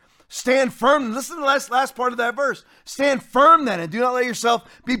free. Stand firm. Listen to the last part of that verse. Stand firm then, and do not let yourself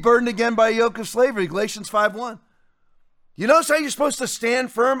be burdened again by a yoke of slavery. Galatians 5:1. You notice how you're supposed to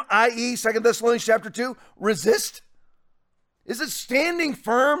stand firm, i.e. 2 Thessalonians chapter 2, resist? Is it standing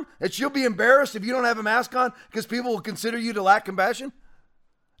firm that you'll be embarrassed if you don't have a mask on because people will consider you to lack compassion?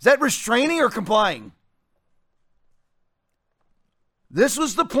 Is that restraining or complying? This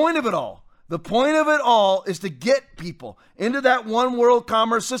was the point of it all. The point of it all is to get people into that one world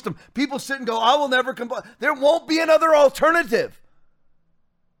commerce system. People sit and go, I will never comply. There won't be another alternative.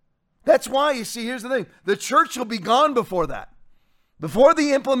 That's why, you see, here's the thing. The church will be gone before that. Before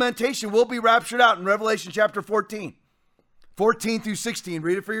the implementation, we'll be raptured out in Revelation chapter 14 through 16.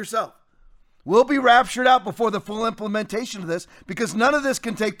 Read it for yourself. We'll be raptured out before the full implementation of this, because none of this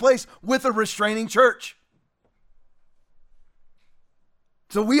can take place with a restraining church.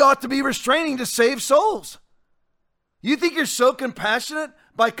 So we ought to be restraining to save souls. You think you're so compassionate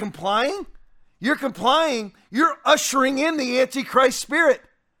by complying? You're complying. You're ushering in the Antichrist spirit.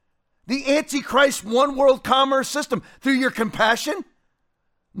 The Antichrist one world commerce system through your compassion,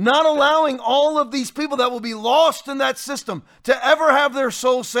 not allowing all of these people that will be lost in that system to ever have their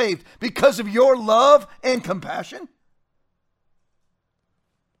soul saved because of your love and compassion.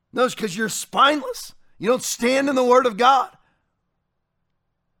 No, it's because you're spineless. You don't stand in the word of God.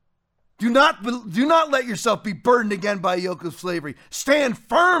 Do not let yourself be burdened again by a yoke of slavery. Stand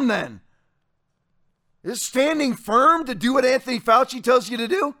firm then. Is standing firm to do what Anthony Fauci tells you to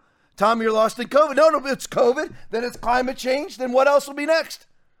do? Tom, you're lost in COVID. No, it's COVID. Then it's climate change. Then what else will be next?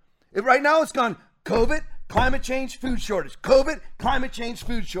 Right now it's gone COVID, climate change, food shortage. COVID, climate change,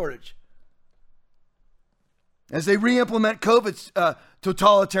 food shortage. As they re-implement COVID's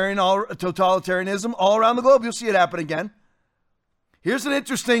totalitarianism all around the globe, you'll see it happen again. Here's an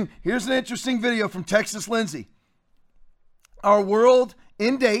interesting video from Texas Lindsay. Our world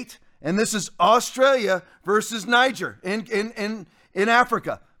in date, and this is Australia versus Niger in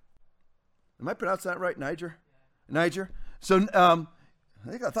Africa. Am I pronouncing that right? Niger? So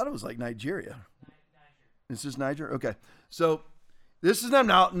I thought it was like Nigeria. This is Niger? Okay. So this is them.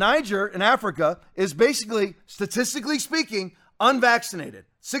 Now, Niger in Africa is basically, statistically speaking, unvaccinated.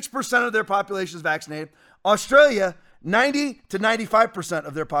 6% of their population is vaccinated. Australia, 90 to 95%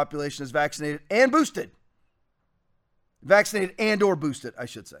 of their population is vaccinated and boosted. Vaccinated and or boosted, I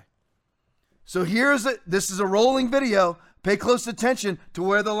should say. So this is a rolling video. Pay close attention to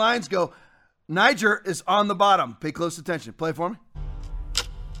where the lines go. Niger is on the bottom. Pay close attention. Play for me.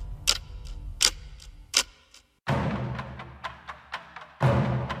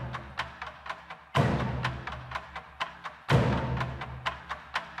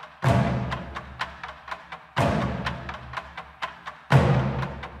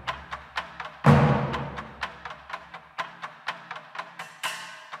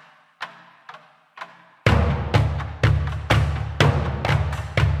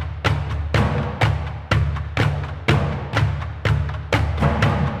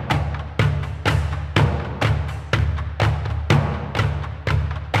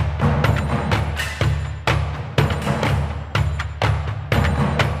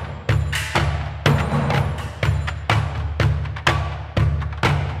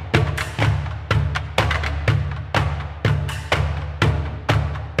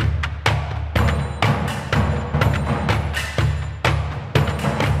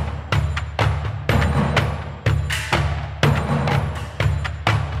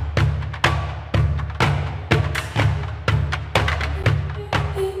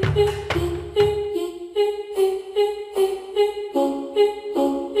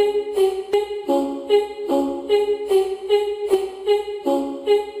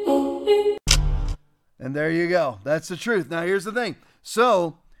 That's the truth. Now, here's the thing.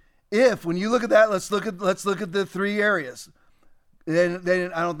 So, when you look at that, let's look at the three areas. I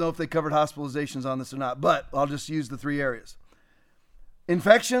don't know if they covered hospitalizations on this or not, but I'll just use the three areas.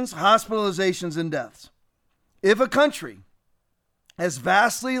 Infections, hospitalizations, and deaths. If a country has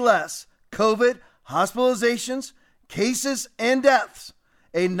vastly less COVID, hospitalizations, cases, and deaths,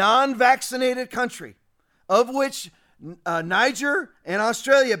 a non-vaccinated country, of which Niger and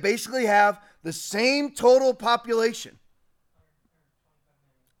Australia basically have the same total population,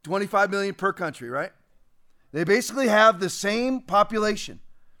 25 million per country, right? They basically have the same population.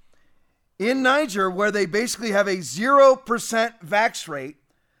 In Niger, where they basically have a 0% vax rate,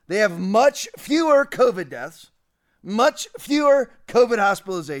 they have much fewer COVID deaths, much fewer COVID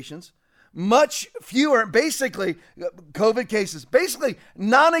hospitalizations, much fewer, basically, COVID cases, basically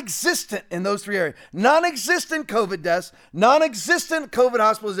non-existent in those three areas. Non-existent COVID deaths, non-existent COVID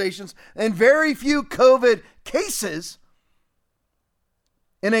hospitalizations, and very few COVID cases.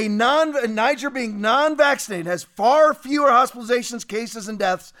 In Niger being non-vaccinated has far fewer hospitalizations, cases, and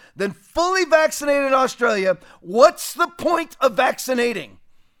deaths than fully vaccinated Australia. What's the point of vaccinating?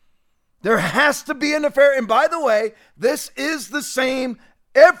 There has to be an affair. And by the way, this is the same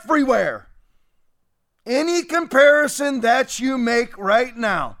everywhere. Any comparison that you make right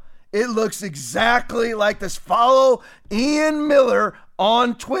now, it looks exactly like this. Follow Ian Miller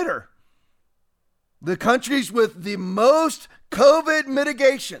on Twitter. The countries with the most COVID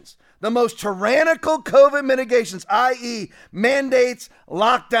mitigations, the most tyrannical COVID mitigations, i.e. mandates,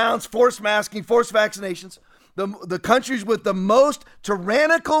 lockdowns, forced masking, forced vaccinations, the countries with the most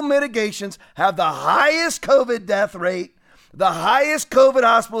tyrannical mitigations have the highest COVID death rate, the highest COVID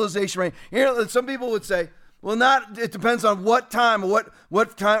hospitalization rate. You know, some people would say, well, it depends on what time,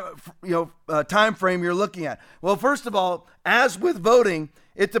 what time, time frame you're looking at. Well, first of all, as with voting,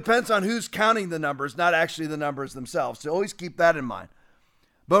 it depends on who's counting the numbers, not actually the numbers themselves. So always keep that in mind.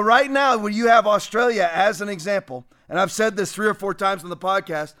 But right now, when you have Australia as an example, and I've said this 3 or 4 times on the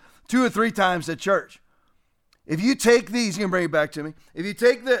podcast, 2 or 3 times at church. If you take these, you can bring it back to me. If you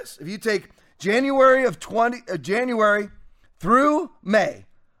take this, if you take January through May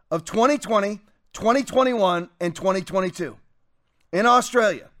of 2020, 2021, and 2022 in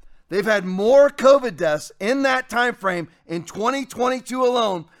Australia, they've had more COVID deaths in that time frame in 2022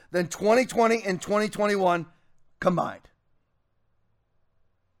 alone than 2020 and 2021 combined.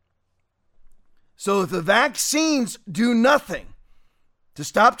 So if the vaccines do nothing to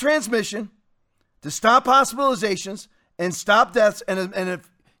stop transmission, to stop hospitalizations, and stop deaths, and if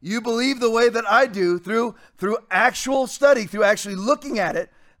you believe the way that I do through actual study, through actually looking at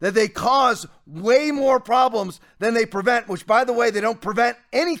it, that they cause way more problems than they prevent, which, by the way, they don't prevent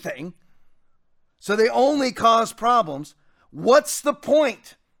anything. So they only cause problems. What's the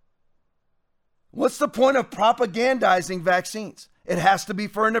point? What's the point of propagandizing vaccines? It has to be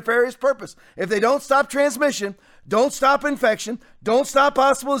for a nefarious purpose. If they don't stop transmission, don't stop infection, don't stop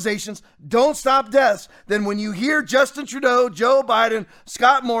hospitalizations, don't stop deaths, then when you hear Justin Trudeau, Joe Biden,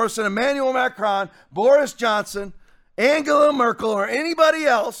 Scott Morrison, Emmanuel Macron, Boris Johnson, Angela Merkel, or anybody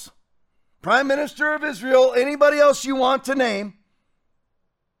else, Prime Minister of Israel, anybody else you want to name,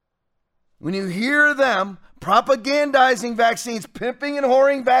 when you hear them propagandizing vaccines, pimping and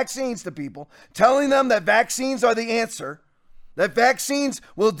whoring vaccines to people, telling them that vaccines are the answer, that vaccines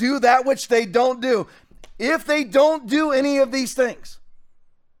will do that which they don't do. If they don't do any of these things,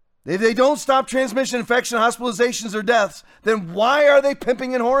 if they don't stop transmission, infection, hospitalizations, or deaths, then why are they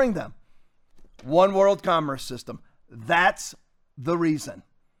pimping and whoring them? One world commerce system. That's the reason.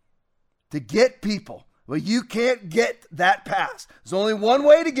 To get people. Well, you can't get that pass. There's only one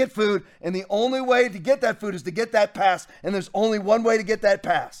way to get food, and the only way to get that food is to get that pass, and there's only one way to get that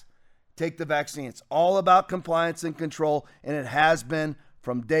pass. Take the vaccine. It's all about compliance and control, and it has been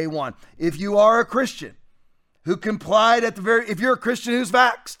from day one. If you are a Christian who complied if you're a Christian who's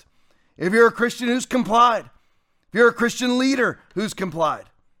vaxxed, if you're a Christian who's complied, if you're a Christian leader who's complied,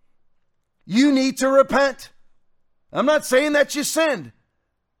 you need to repent. I'm not saying that you sinned,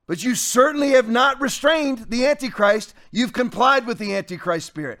 but you certainly have not restrained the Antichrist. You've complied with the Antichrist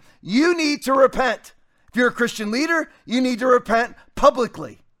spirit. You need to repent. If you're a Christian leader, you need to repent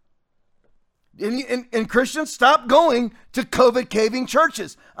publicly. And Christians, stop going to COVID caving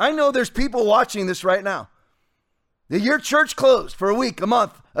churches. I know there's people watching this right now. Your church closed for a week, a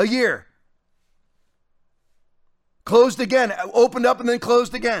month, a year. Closed again, opened up and then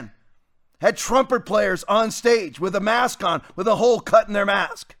closed again. Had trumpet players on stage with a mask on, with a hole cut in their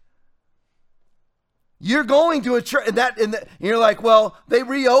mask. You're going to a church, and you're like, well, they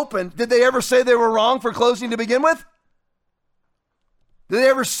reopened. Did they ever say they were wrong for closing to begin with? Did they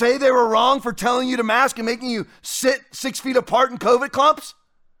ever say they were wrong for telling you to mask and making you sit 6 feet apart in COVID clumps?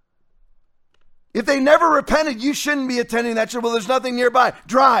 If they never repented, you shouldn't be attending that church. Well, there's nothing nearby.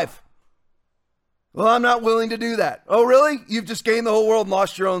 Drive. Well, I'm not willing to do that. Oh, really? You've just gained the whole world and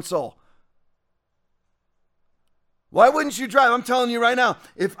lost your own soul. Why wouldn't you drive? I'm telling you right now,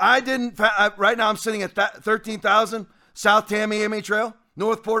 if I didn't, right now I'm sitting at 13,000 South Tamiami Trail,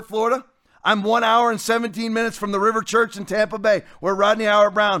 Northport, Florida. I'm 1 hour and 17 minutes from the River Church in Tampa Bay, where Rodney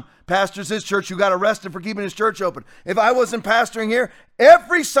Howard-Brown pastors his church, who got arrested for keeping his church open. If I wasn't pastoring here,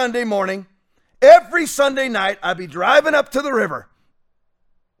 every Sunday morning, every Sunday night, I'd be driving up to the river.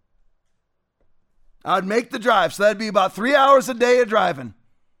 I'd make the drive, so that'd be about 3 hours a day of driving.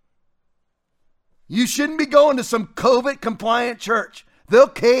 You shouldn't be going to some COVID-compliant church. They'll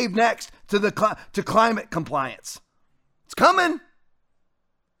cave next to climate compliance. It's coming.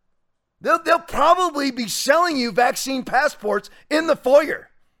 They'll probably be selling you vaccine passports in the foyer.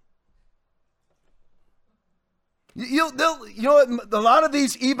 You know, a lot of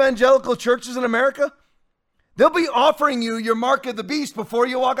these evangelical churches in America, they'll be offering you your mark of the beast before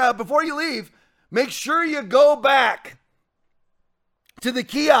you walk out. Before you leave, make sure you go back to the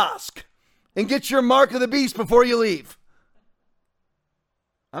kiosk and get your mark of the beast before you leave.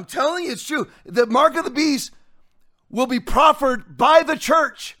 I'm telling you, it's true. The mark of the beast will be proffered by the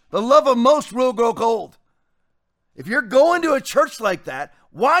church. The love of most will grow cold. If you're going to a church like that,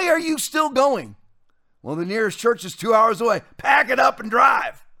 why are you still going? Well, the nearest church is 2 hours away. Pack it up and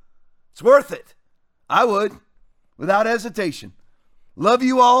drive. It's worth it. I would, without hesitation. Love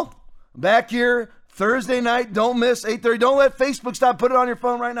you all. Back here Thursday night. Don't miss 8:30. Don't let Facebook stop. Put it on your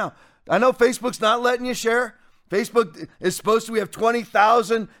phone right now. I know Facebook's not letting you share. Facebook is supposed to, we have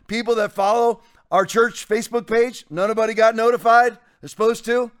 20,000 people that follow our church Facebook page. Nobody got notified. They're supposed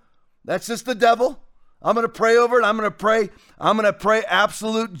to. That's just the devil. I'm going to pray over it. I'm going to pray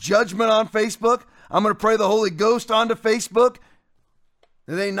absolute judgment on Facebook. I'm going to pray the Holy Ghost onto Facebook.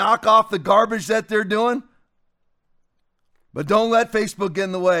 And they knock off the garbage that they're doing. But don't let Facebook get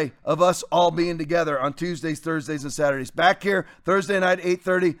in the way of us all being together on Tuesdays, Thursdays, and Saturdays. Back here, Thursday night,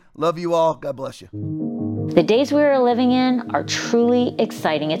 8:30. Love you all. God bless you. The days we are living in are truly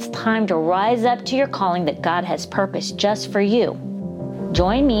exciting. It's time to rise up to your calling that God has purposed just for you.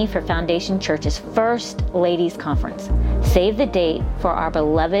 Join me for Foundation Church's first Ladies Conference. Save the date for our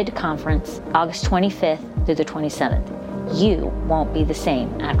beloved conference, August 25th through the 27th. You won't be the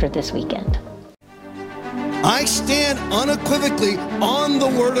same after this weekend. I stand unequivocally on the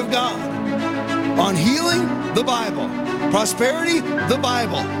Word of God. On healing, the Bible. Prosperity, the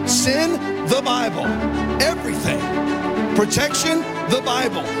Bible. Sin, the Bible. Everything. Protection, the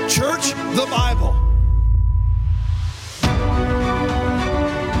Bible. Church, the Bible.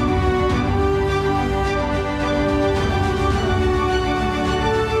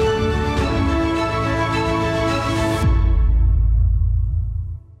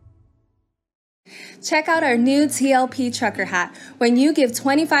 Check out our new TLP trucker hat. When you give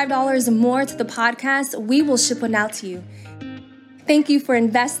 $25 more to the podcast, we will ship one out to you. Thank you for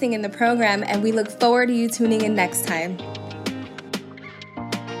investing in the program, and we look forward to you tuning in next time.